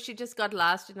alone, or she just got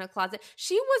lost in her closet?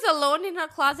 She was alone in her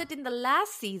closet in the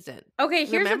last season. Okay,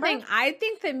 here's the thing. I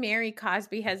think that Mary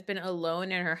Cosby has been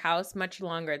alone in her house much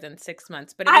longer than 6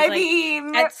 months, but it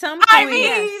was at some point,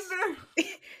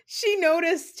 she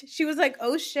noticed. She was like,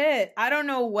 oh shit, I don't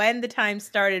know when the time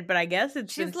started, but I guess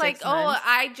it's been 6 months.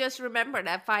 I just remembered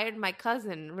I fired my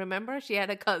cousin. Remember? She had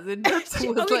a cousin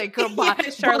who was like her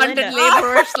bonded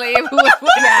laborer slave who was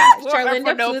Charlinda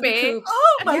for no pay.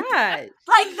 Oh my god.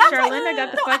 Like, that's Charlinda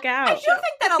got the fuck out. I do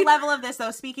think that a level of this,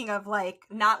 though, speaking of like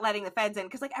not letting the feds in,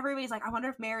 because like everybody's like, I wonder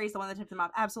if Mary's the one that tipped them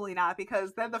off. Absolutely not,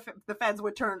 because then the feds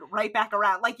would turn right back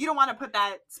around. Like, you don't want to put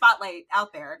that spotlight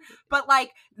out there. But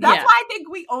like, that's why I think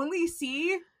we only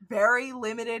see very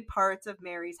limited parts of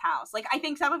Mary's house. Like, I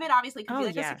think some of it obviously could be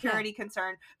like a security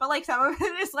concern, but like some of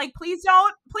it is like, please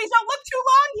don't look too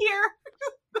long here.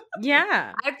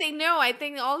 Yeah. I think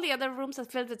all the other rooms are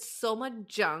filled with so much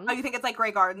junk. Oh, you think it's like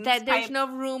Grey Gardens? That there's no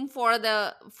room for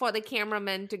the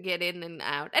cameramen to get in and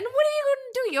out. And what are you going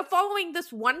to do? You're following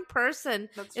this one person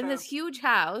in this huge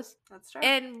house. That's true.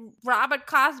 And Robert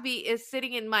Cosby is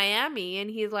sitting in Miami and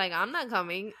he's like, I'm not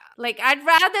coming. Like, I'd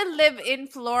rather live in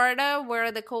Florida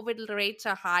where the COVID rates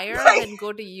are higher than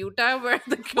go to Utah where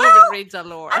the COVID rates are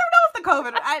lower. I don't know if the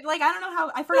COVID,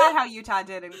 I forgot how Utah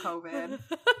did in COVID.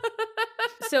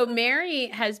 So Mary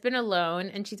has been alone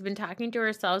and she's been talking to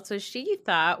herself. So she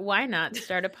thought, why not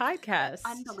start a podcast?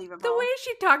 Unbelievable. The way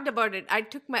she talked about it, I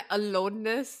took my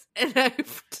aloneness and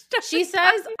she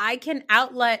says, I can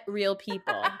outlet real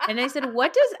people. And I said,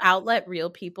 what does outlet real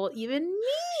people even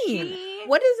mean?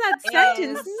 What does that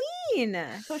sentence mean?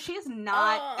 So she is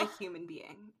not a human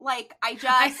being. Like, I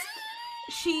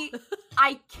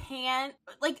can't,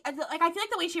 like, I feel like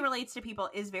the way she relates to people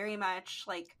is very much,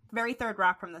 like, very Third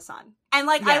Rock from the Sun. And,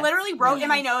 like, I literally wrote in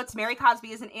my notes, Mary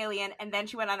Cosby is an alien, and then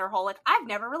she went on her whole, like, I've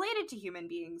never related to human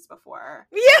beings before.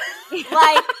 Yeah.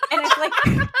 Like, and it's like,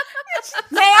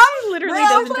 ma'am, literally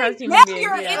doesn't trust human beings.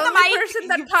 You're in the mic. person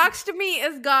that talks to me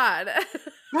is God.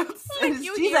 Like,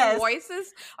 you hear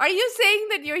voices? Are you saying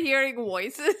that you're hearing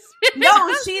voices?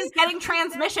 No, she's getting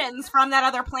transmissions from that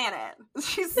other planet.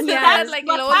 She's like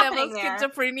low-level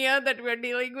schizophrenia that we're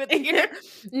dealing with here.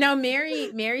 No,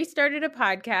 Mary started a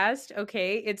podcast.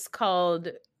 Okay, it's called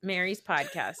Mary's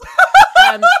Podcast.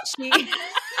 She's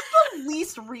the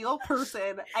least real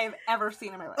person I've ever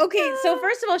seen in my life. Okay, so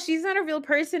first of all, she's not a real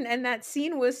person, and that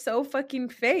scene was so fucking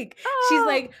fake. She's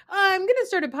like, I'm gonna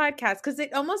start a podcast, because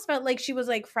it almost felt like she was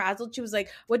like frazzled. She was like,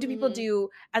 what do people do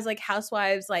as like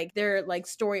housewives, like their like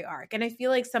story arc? And I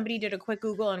feel like somebody did a quick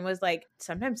Google and was like,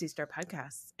 sometimes you start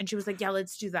podcasts. And she was like, yeah,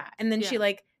 let's do that. And then she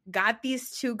like got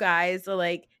these two guys,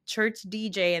 like church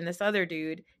DJ and this other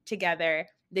dude, together.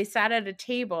 They sat at a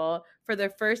table for their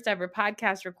first ever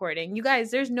podcast recording. You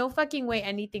guys, there's no fucking way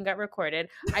anything got recorded.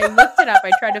 I looked it up.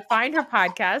 I tried to find her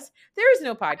podcast. There is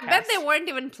no podcast. I bet they weren't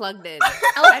even plugged in.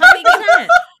 I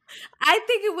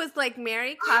think it was like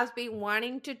Mary Cosby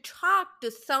wanting to talk to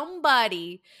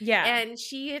somebody. Yeah. And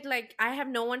she had like, I have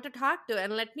no one to talk to,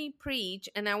 and let me preach,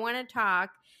 and I want to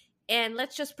talk. And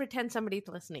let's just pretend somebody's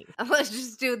listening. Let's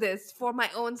just do this for my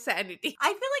own sanity. I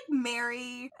feel like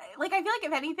Mary, like, I feel like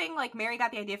if anything, like, Mary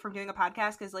got the idea from doing a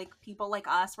podcast because, like, people like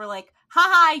us were like,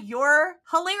 haha, you're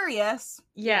hilarious.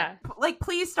 Yeah. Like,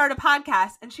 please start a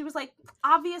podcast. And she was like,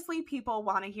 obviously people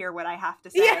want to hear what I have to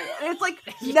say. Yeah. And it's like,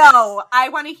 no, I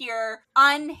want to hear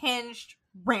unhinged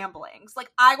ramblings. Like,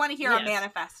 I want to hear a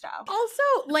manifesto. Also,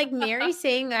 like, Mary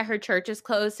saying that her church is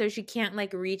closed so she can't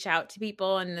like reach out to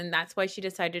people, and then that's why she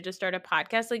decided to start a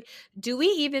podcast. Like, do we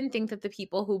even think that the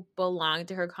people who belong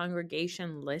to her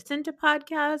congregation listen to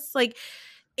podcasts? Like,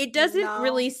 it doesn't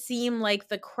really seem like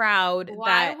the crowd.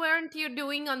 Why weren't you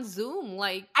doing on Zoom?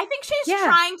 Like, I think she's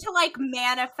trying to like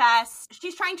manifest.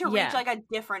 She's trying to reach like a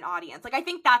different audience. Like, I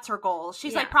think that's her goal.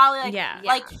 She's like probably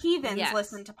like heathens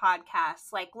listen to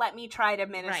podcasts. Like, let me try to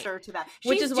minister to them.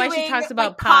 Which is why she talks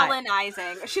about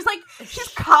colonizing. She's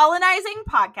colonizing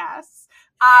podcasts.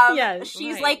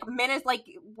 She's like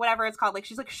whatever it's called, like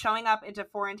she's like showing up into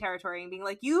foreign territory and being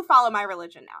like, you follow my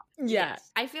religion now.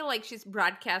 I feel like she's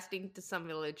broadcasting to some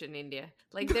village in India.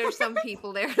 Like, there's some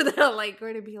people there that are like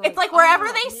going to be like, it's like wherever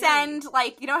they send,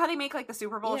 like, you know how they make like the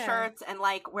Super Bowl shirts, and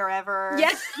like wherever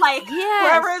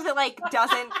wherever that like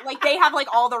doesn't, like, they have like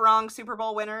all the wrong Super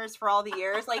Bowl winners for all the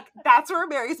years, like that's where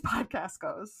Mary's podcast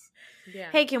goes.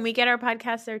 Hey, can we get our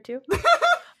podcast there too?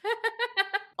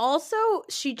 Also,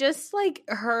 she just, like,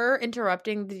 her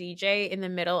interrupting the DJ in the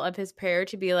middle of his prayer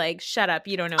to be like, shut up,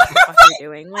 you don't know what the fuck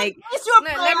you're doing. Like,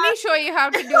 let me show you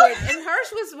how to do it. And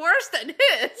hers was worse than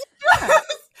his.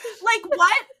 Like,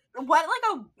 what like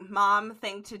a mom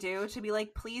thing to do, to be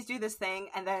like, please do this thing,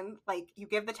 and then like you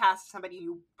give the task to somebody,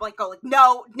 you like go like,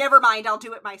 no, never mind, I'll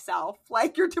do it myself.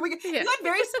 Like, you're doing it. You had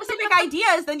very specific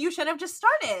ideas, then you should have just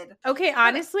started. Okay,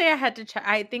 honestly, I had to check.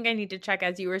 I think I need to check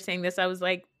as you were saying this. I was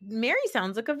like, Mary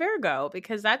sounds like a Virgo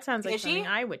because that sounds like something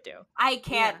I would do. I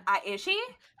can't. Is she?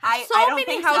 I don't think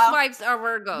many housewives are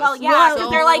Virgos. Well, yeah, so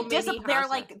they're like they're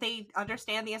like they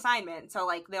understand the assignment, so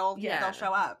like they'll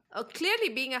show up. Oh, clearly,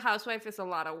 being a housewife is a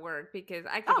lot of work because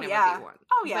I could never be one.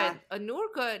 Oh yeah, but Noor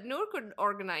could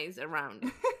organize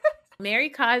around. Mary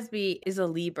Cosby is a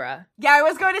Libra. Yeah, I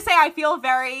was going to say I feel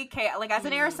very like as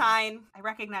an air sign, I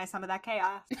recognize some of that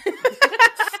chaos.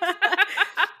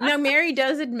 No, Mary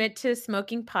does admit to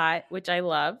smoking pot, which I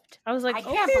loved. I was like, I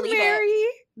can't believe Mary.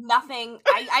 It. Nothing.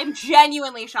 I'm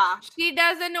genuinely shocked. She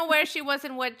doesn't know where she was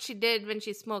and what she did when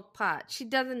she smoked pot. She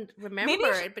doesn't remember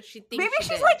it, but she thinks she's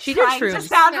did. like she trying to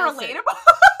sound relatable.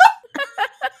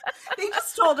 They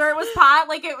just told her it was pot,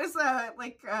 like it was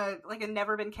like a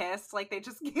never been kissed. Like they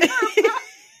just gave her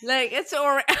like it's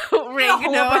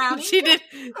oregano. She did.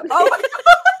 Oh my God.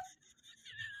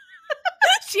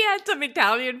 She had some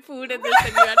Italian food and they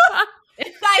said you had pot.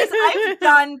 Guys, I've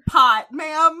done pot,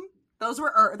 ma'am. Those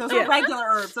were regular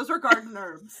herbs. Those were garden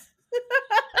herbs.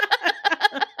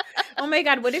 Oh my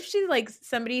God, what if she like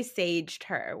somebody saged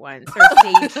her once or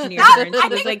saged near her and she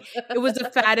was like, it was the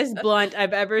fattest blunt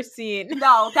I've ever seen.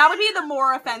 No, that would be the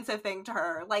more offensive thing to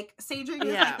her. Like saging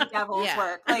is like the devil's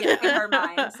work, like in her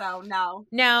mind. So no.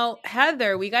 Now,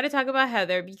 Heather, we got to talk about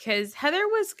Heather because Heather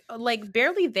was like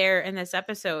barely there in this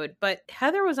episode, but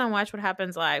Heather was on Watch What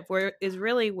Happens Live, where is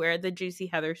really where the juicy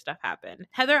Heather stuff happened.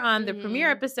 Heather on the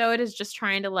premiere episode is just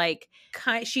trying to like,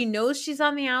 she knows she's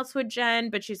on the outs with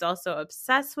Jen, but she's also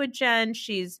obsessed with Jen.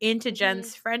 She's into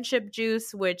Jen's friendship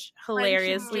juice, which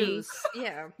hilariously,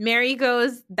 Mary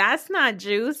goes, "That's not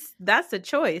juice. That's a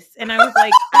choice." And I was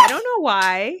like, I don't know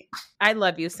why. I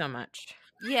love you so much.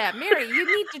 Yeah, Mary,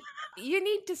 you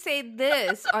need to say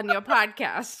this on your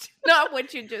podcast, not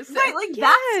what you just said. Right, like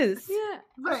yes. Yeah.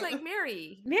 I was like,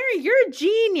 Mary, you're a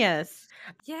genius.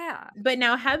 Yeah. But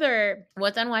now Heather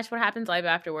was on Watch What Happens Live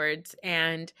afterwards,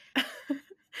 and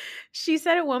she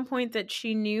said at one point that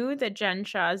she knew that Jen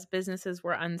Shah's businesses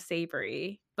were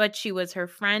unsavory, but she was her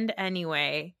friend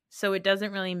anyway. So it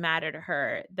doesn't really matter to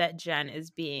her that Jen is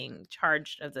being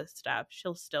charged of this stuff.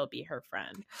 She'll still be her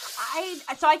friend.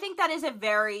 I think that is a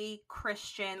very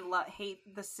Christian hate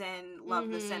the sin, love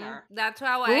the sinner. That's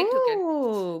how I took it.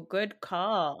 Ooh, good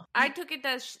call. I took it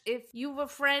as if you were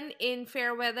friend in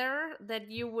fair weather,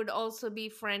 that you would also be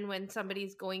friend when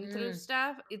somebody's going through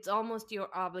stuff. It's almost your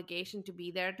obligation to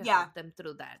be there to help them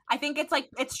through that. I think it's like,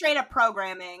 it's straight up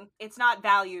programming. It's not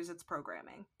values, it's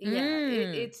programming. Yeah,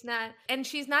 it's not. And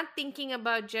she's not thinking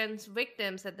about Jen's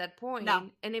victims at that point.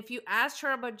 No. And if you asked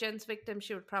her about Jen's victims,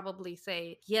 she would probably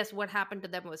say, yes, what happened to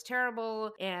them was terrible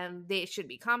and they should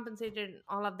be compensated and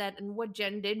all of that. And what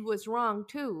Jen did was wrong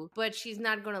too. But she's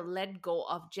not going to let go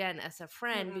of Jen as a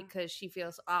friend because she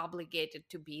feels obligated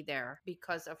to be there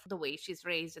because of the way she's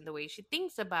raised and the way she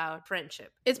thinks about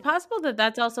friendship. It's possible that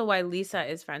that's also why Lisa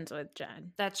is friends with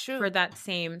Jen. That's true. For that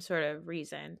same sort of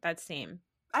reason.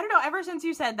 I don't know, ever since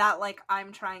you said that, like,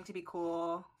 I'm trying to be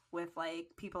cool with, like,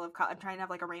 people of I'm trying to have,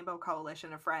 like, a rainbow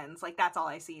coalition of friends. Like, that's all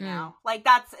I see now. Like,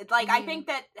 that's, like, I think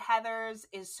that Heather's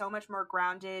is so much more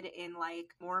grounded in, like,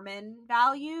 Mormon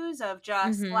values of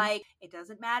just, like, it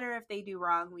doesn't matter if they do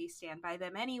wrong, we stand by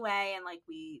them anyway, and, like,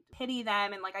 we pity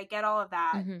them, and, like, I get all of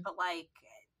that, but, like,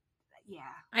 yeah.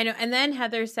 I know. And then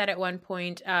Heather said at one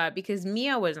point, because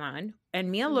Mia was on, and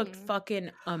Mia looked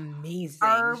fucking amazing.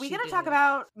 Are we going to talk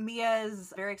about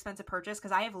Mia's very expensive purchase?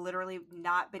 Because I have literally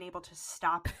not been able to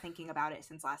stop thinking about it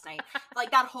since last night.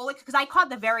 Like that whole, because I caught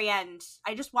the very end.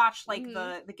 I just watched like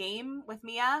the game with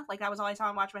Mia. Like that was all I saw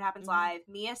on Watch What Happens Live.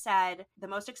 Mia said the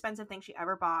most expensive thing she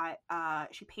ever bought,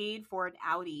 she paid for an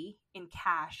Audi in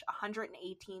cash,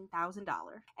 $118,000.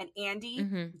 And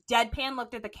Andy deadpan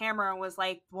looked at the camera and was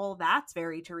like, well, that's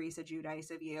very Teresa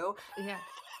Giudice of you. Yeah.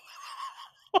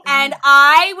 And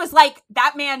I was like,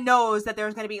 that man knows that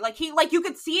there's going to be, like, he, like, you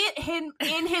could see it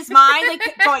in his mind, like,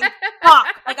 going, fuck,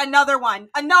 like, another one,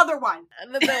 like, literally,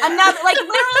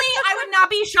 I would not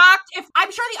be shocked if,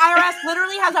 I'm sure the IRS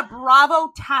literally has a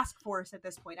Bravo task force at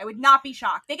this point. I would not be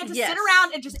shocked. They get to sit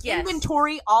around and just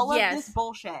inventory all of this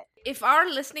bullshit. If our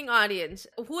listening audience,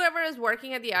 whoever is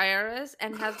working at the IRS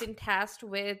and has been tasked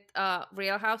with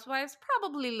Real Housewives,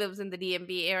 probably lives in the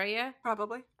DMV area.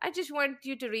 Probably. I just want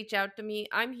you to reach out to me.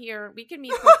 I'm here. We can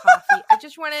meet for coffee. I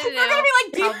just wanted to know. They're going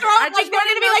to be like deep throat. I just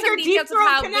wanted to be like your deep throat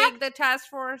how big the task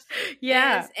force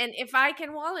is, and if I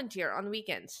can volunteer on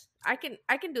weekends. I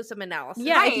can do some analysis.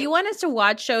 Yeah, if you want us to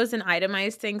watch shows and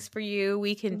itemize things for you,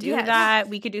 we can do that.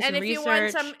 We could do some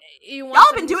research.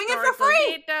 Y'all been doing it for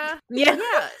free. Data.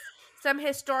 Yeah. some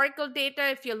historical data,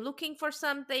 if you're looking for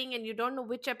something and you don't know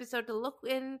which episode to look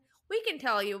in, we can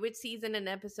tell you which season and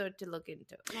episode to look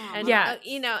into. And,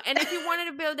 and if you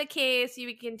wanted to build a case,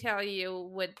 we can tell you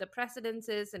what the precedence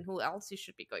is and who else you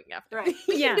should be going after. Right.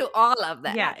 We can do all of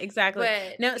that. Yeah, exactly.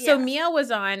 So Mia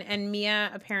was on, and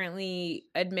Mia apparently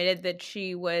admitted that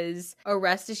she was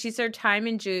arrested. She served time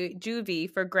in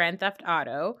juvie for Grand Theft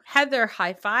Auto. Heather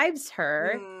high-fives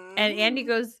her, and Andy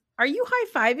goes, "Are you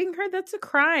high-fiving her? That's a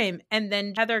crime." And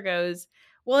then Heather goes,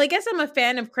 "Well, I guess I'm a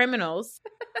fan of criminals."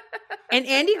 And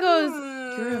Andy goes,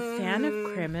 "You're a fan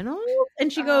of criminals?"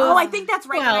 And she goes, "Oh, I think that's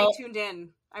right when I tuned in.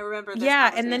 I remember this."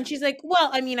 Yeah, and then she's like, "Well,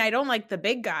 I mean, I don't like the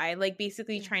big guy," like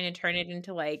basically trying to turn it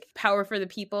into like power for the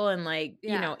people and like,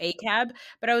 ACAB.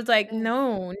 But I was like,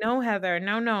 no, Heather,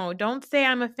 no. Don't say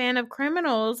I'm a fan of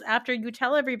criminals after you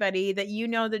tell everybody that you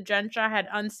know that Jen Shah had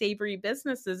unsavory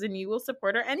businesses and you will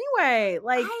support her anyway.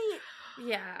 Like,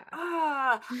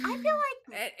 I feel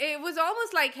like it was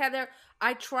almost like Heather.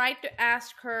 I tried to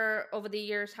ask her over the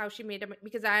years how she made it,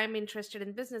 because I am interested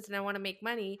in business and I want to make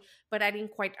money, but I didn't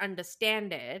quite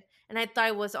understand it. And I thought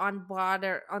it was on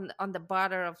the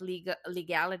border of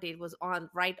legality. It was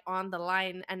right on the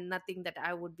line and nothing that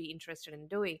I would be interested in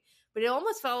doing. But it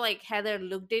almost felt like Heather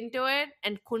looked into it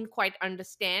and couldn't quite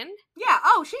understand. Yeah.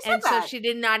 Oh, she said that. And so she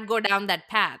did not go down that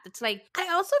path. It's like, I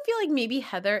also feel like maybe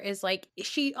Heather is like,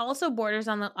 she also borders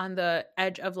on the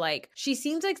edge of like, she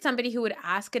seems like somebody who would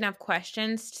ask enough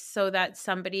questions so that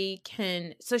she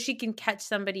can catch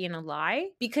somebody in a lie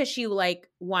because she like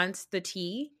wants the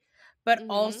tea. But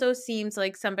also seems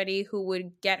like somebody who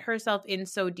would get herself in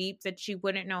so deep that she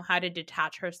wouldn't know how to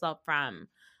detach herself from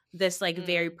this like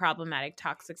very problematic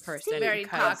toxic person. Very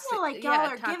toxic. I feel like y'all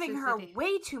are giving her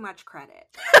way too much credit.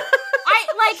 And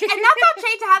that's not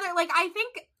shade to Heather. Like I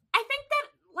think that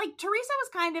like Teresa was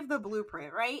kind of the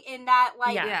blueprint, right? In that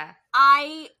like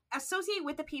I associate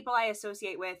with the people I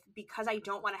associate with because I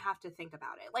don't want to have to think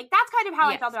about it. Like that's kind of how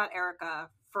I felt about Erica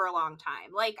for a long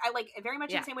time. Like I like very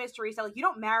much in the same way as Teresa. Like you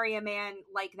don't marry a man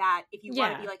like that if you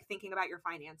want to be like thinking about your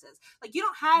finances. Like you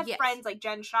don't have friends like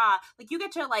Jen Shah. Like you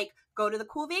get to like go to the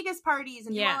cool Vegas parties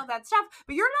and do all of that stuff,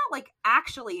 but you're not like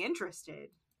actually interested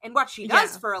in what she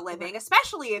does for a living,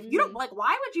 especially if you don't like,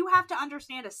 why would you have to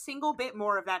understand a single bit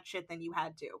more of that shit than you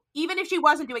had to, even if she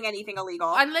wasn't doing anything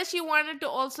illegal? Unless you wanted to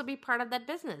also be part of that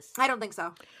business. I don't think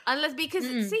so. Unless, because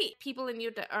see, people in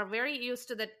Utah are very used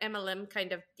to that MLM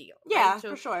kind of deal. Yeah, right? So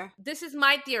for sure. This is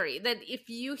my theory, that if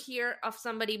you hear of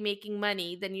somebody making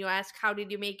money, then you ask, how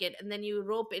did you make it? And then you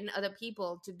rope in other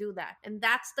people to do that. And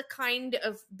that's the kind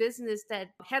of business that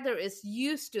Heather is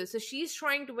used to. So she's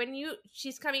trying to,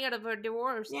 she's coming out of her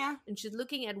divorce, and she's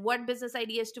looking at what business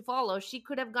ideas to follow, she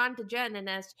could have gone to Jen and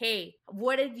asked, hey,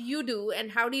 what did you do and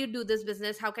how do you do this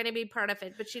business? How can I be part of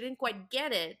it? But she didn't quite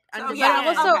get it.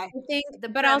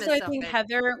 But also I think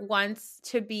Heather wants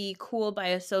to be cool by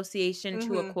association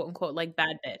to a quote unquote like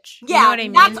bad bitch. Yeah, you know what I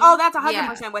mean? That's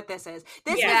 100% what this is.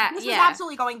 This is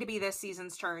absolutely going to be this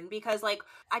season's turn, because like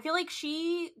I feel like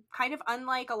she kind of,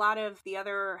 unlike a lot of the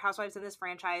other housewives in this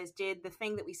franchise, did the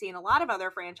thing that we see in a lot of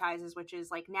other franchises, which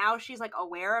is like now she's like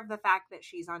aware of the fact that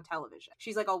she's on television.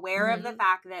 She's like aware of the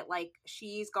fact that like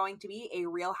she's going to be a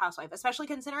real housewife, especially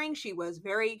considering she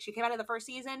came out of the first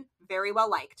season very well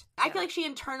liked. I feel like she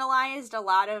internalized a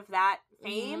lot of that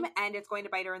fame, and it's going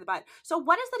to bite her in the butt. So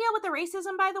what is the deal with the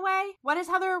racism, by the way? What is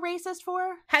Heather a racist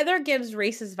for? Heather gives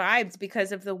racist vibes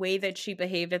because of the way that she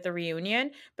behaved at the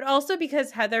reunion, but also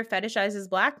because Heather fetishizes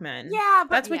black men. Yeah, but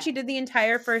that's what she did the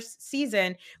entire first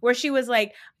season, where she was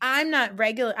like, I'm not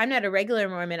a regular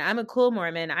Mormon, I'm a cool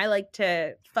Mormon, I like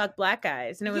to fuck black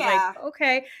guys. And it was like,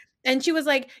 okay. And she was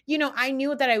like, I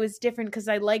knew that I was different because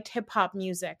I liked hip hop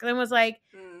music. And I was like,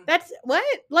 that's what?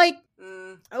 Like,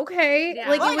 okay. Yeah.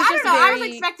 Like, well, it was I just don't know. very... I was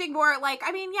expecting more, like,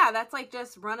 I mean, that's like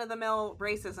just run-of-the-mill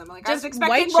racism. Like, I was Just expecting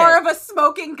white more shit. of a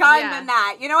smoking gun than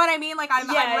that. You know what I mean? Like, I'm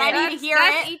ready to hear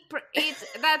it.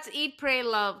 That's eat, pray,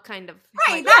 love kind of.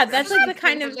 Right. Yeah, that's like the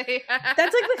kind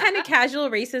of casual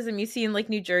racism you see in like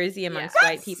New Jersey amongst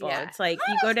white people. It's like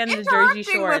you go down to the Jersey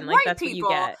Shore and like that's what you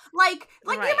get. Like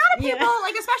the amount of people,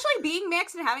 like especially being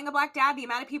mixed and having a black dad, the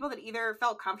amount of people that either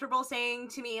felt comfortable saying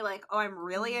to me like, "Oh, I'm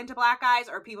really into black guys,"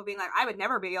 or people being like, "I would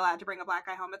never be allowed to bring a black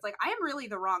guy home." It's like, I am really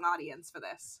the wrong audience for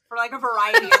this, for like a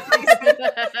variety of reasons.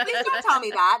 Please don't tell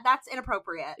me that. That's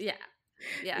inappropriate.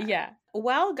 Yeah.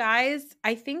 Well, guys,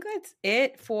 I think that's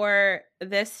it for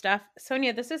this stuff.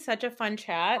 Sonia, this is such a fun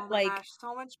chat. Oh my gosh,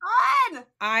 so much fun.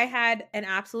 I had an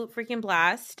absolute freaking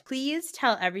blast. Please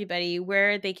tell everybody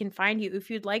where they can find you if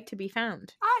you'd like to be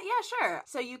found. Yeah, sure.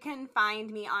 So you can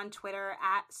find me on Twitter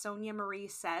at Sonia Marie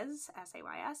Says,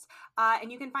 S-A-Y-S.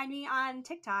 And you can find me on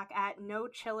TikTok at No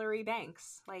Chillery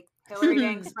Banks. Like Hillary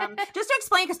Banks from, just to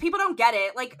explain, because people don't get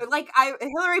it.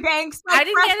 Hillary Banks. Like, I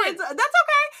didn't get it. That's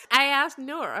okay. I asked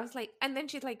Noor. I was like, and then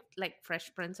she's like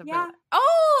Fresh Prince of Yeah. Bel-Air.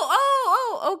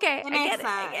 Oh, okay. It makes sense.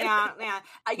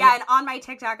 Yeah, and on my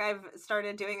TikTok, I've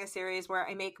started doing a series where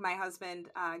I make my husband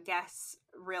guess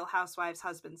Real Housewives'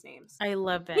 husbands' names. I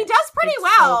love it. He does pretty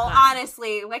well,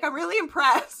 honestly. Like, I'm really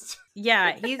impressed.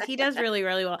 Yeah, he does really,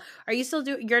 really well. Are you still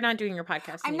you're not doing your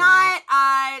podcast I'm anymore?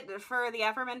 not, for the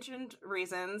aforementioned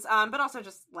reasons, but also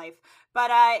just life.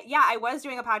 But yeah, I was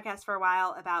doing a podcast for a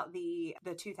while about the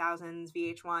 2000s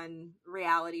VH1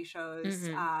 reality shows.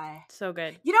 Mm-hmm. So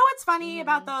good. You know what's funny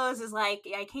about those is, like,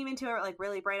 I came into it, like,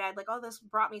 really bright-eyed, like, oh, this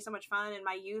brought me so much fun in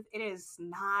my youth. It is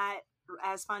not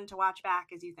as fun to watch back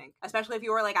as you think, especially if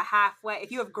you were like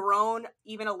if you have grown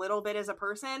even a little bit as a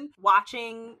person,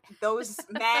 watching those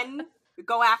men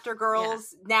go after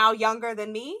girls now younger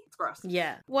than me. It's gross.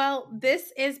 Yeah. Well,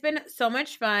 this has been so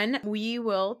much fun. We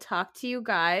will talk to you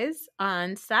guys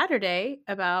on Saturday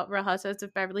about Real Housewives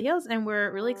of Beverly Hills, and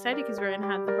we're really excited because we're going to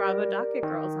have the Bravo Docket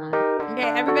girls on. Okay,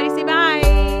 everybody say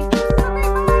bye.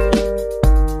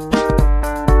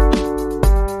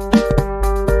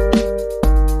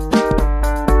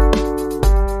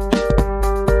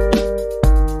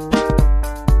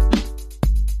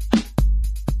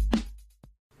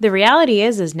 The Reality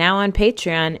is now on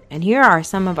Patreon, and here are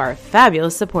some of our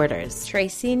fabulous supporters.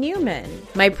 Tracy Newman.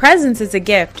 My presence is a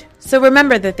gift, so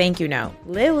remember the thank you note.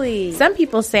 Lily. Some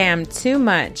people say I'm too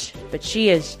much, but she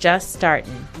is just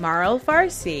starting. Marl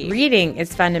Farsi. Reading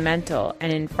is fundamental,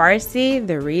 and in Farsi,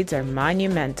 the reads are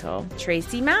monumental.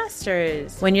 Tracy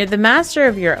Masters. When you're the master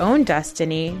of your own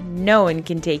destiny, no one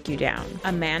can take you down.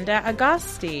 Amanda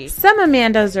Agosti. Some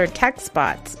Amandas are tech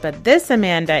spots, but this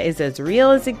Amanda is as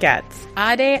real as it gets.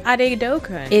 Ade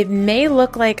Dokun. It may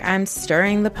look like I'm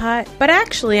stirring the pot, but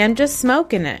actually I'm just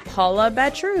smoking it. Paula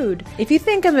Batrude. If you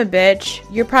think I'm a bitch,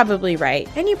 you're probably right,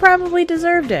 and you probably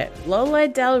deserved it. Lola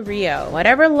Del Rio.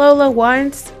 Whatever Lola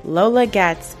wants, Lola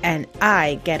gets, and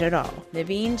I get it all.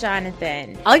 Naveen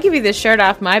Jonathan. I'll give you the shirt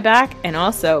off my back and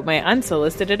also my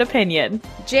unsolicited opinion.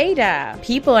 Jada.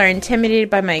 People are intimidated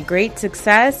by my great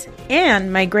success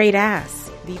and my great ass.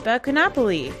 Deepa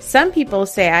Konopoli. Some people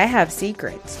say I have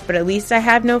secrets, but at least I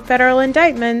have no federal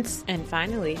indictments. And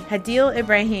finally, Hadil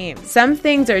Ibrahim. Some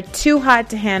things are too hot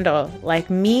to handle,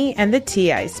 like me and the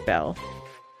tea I spill.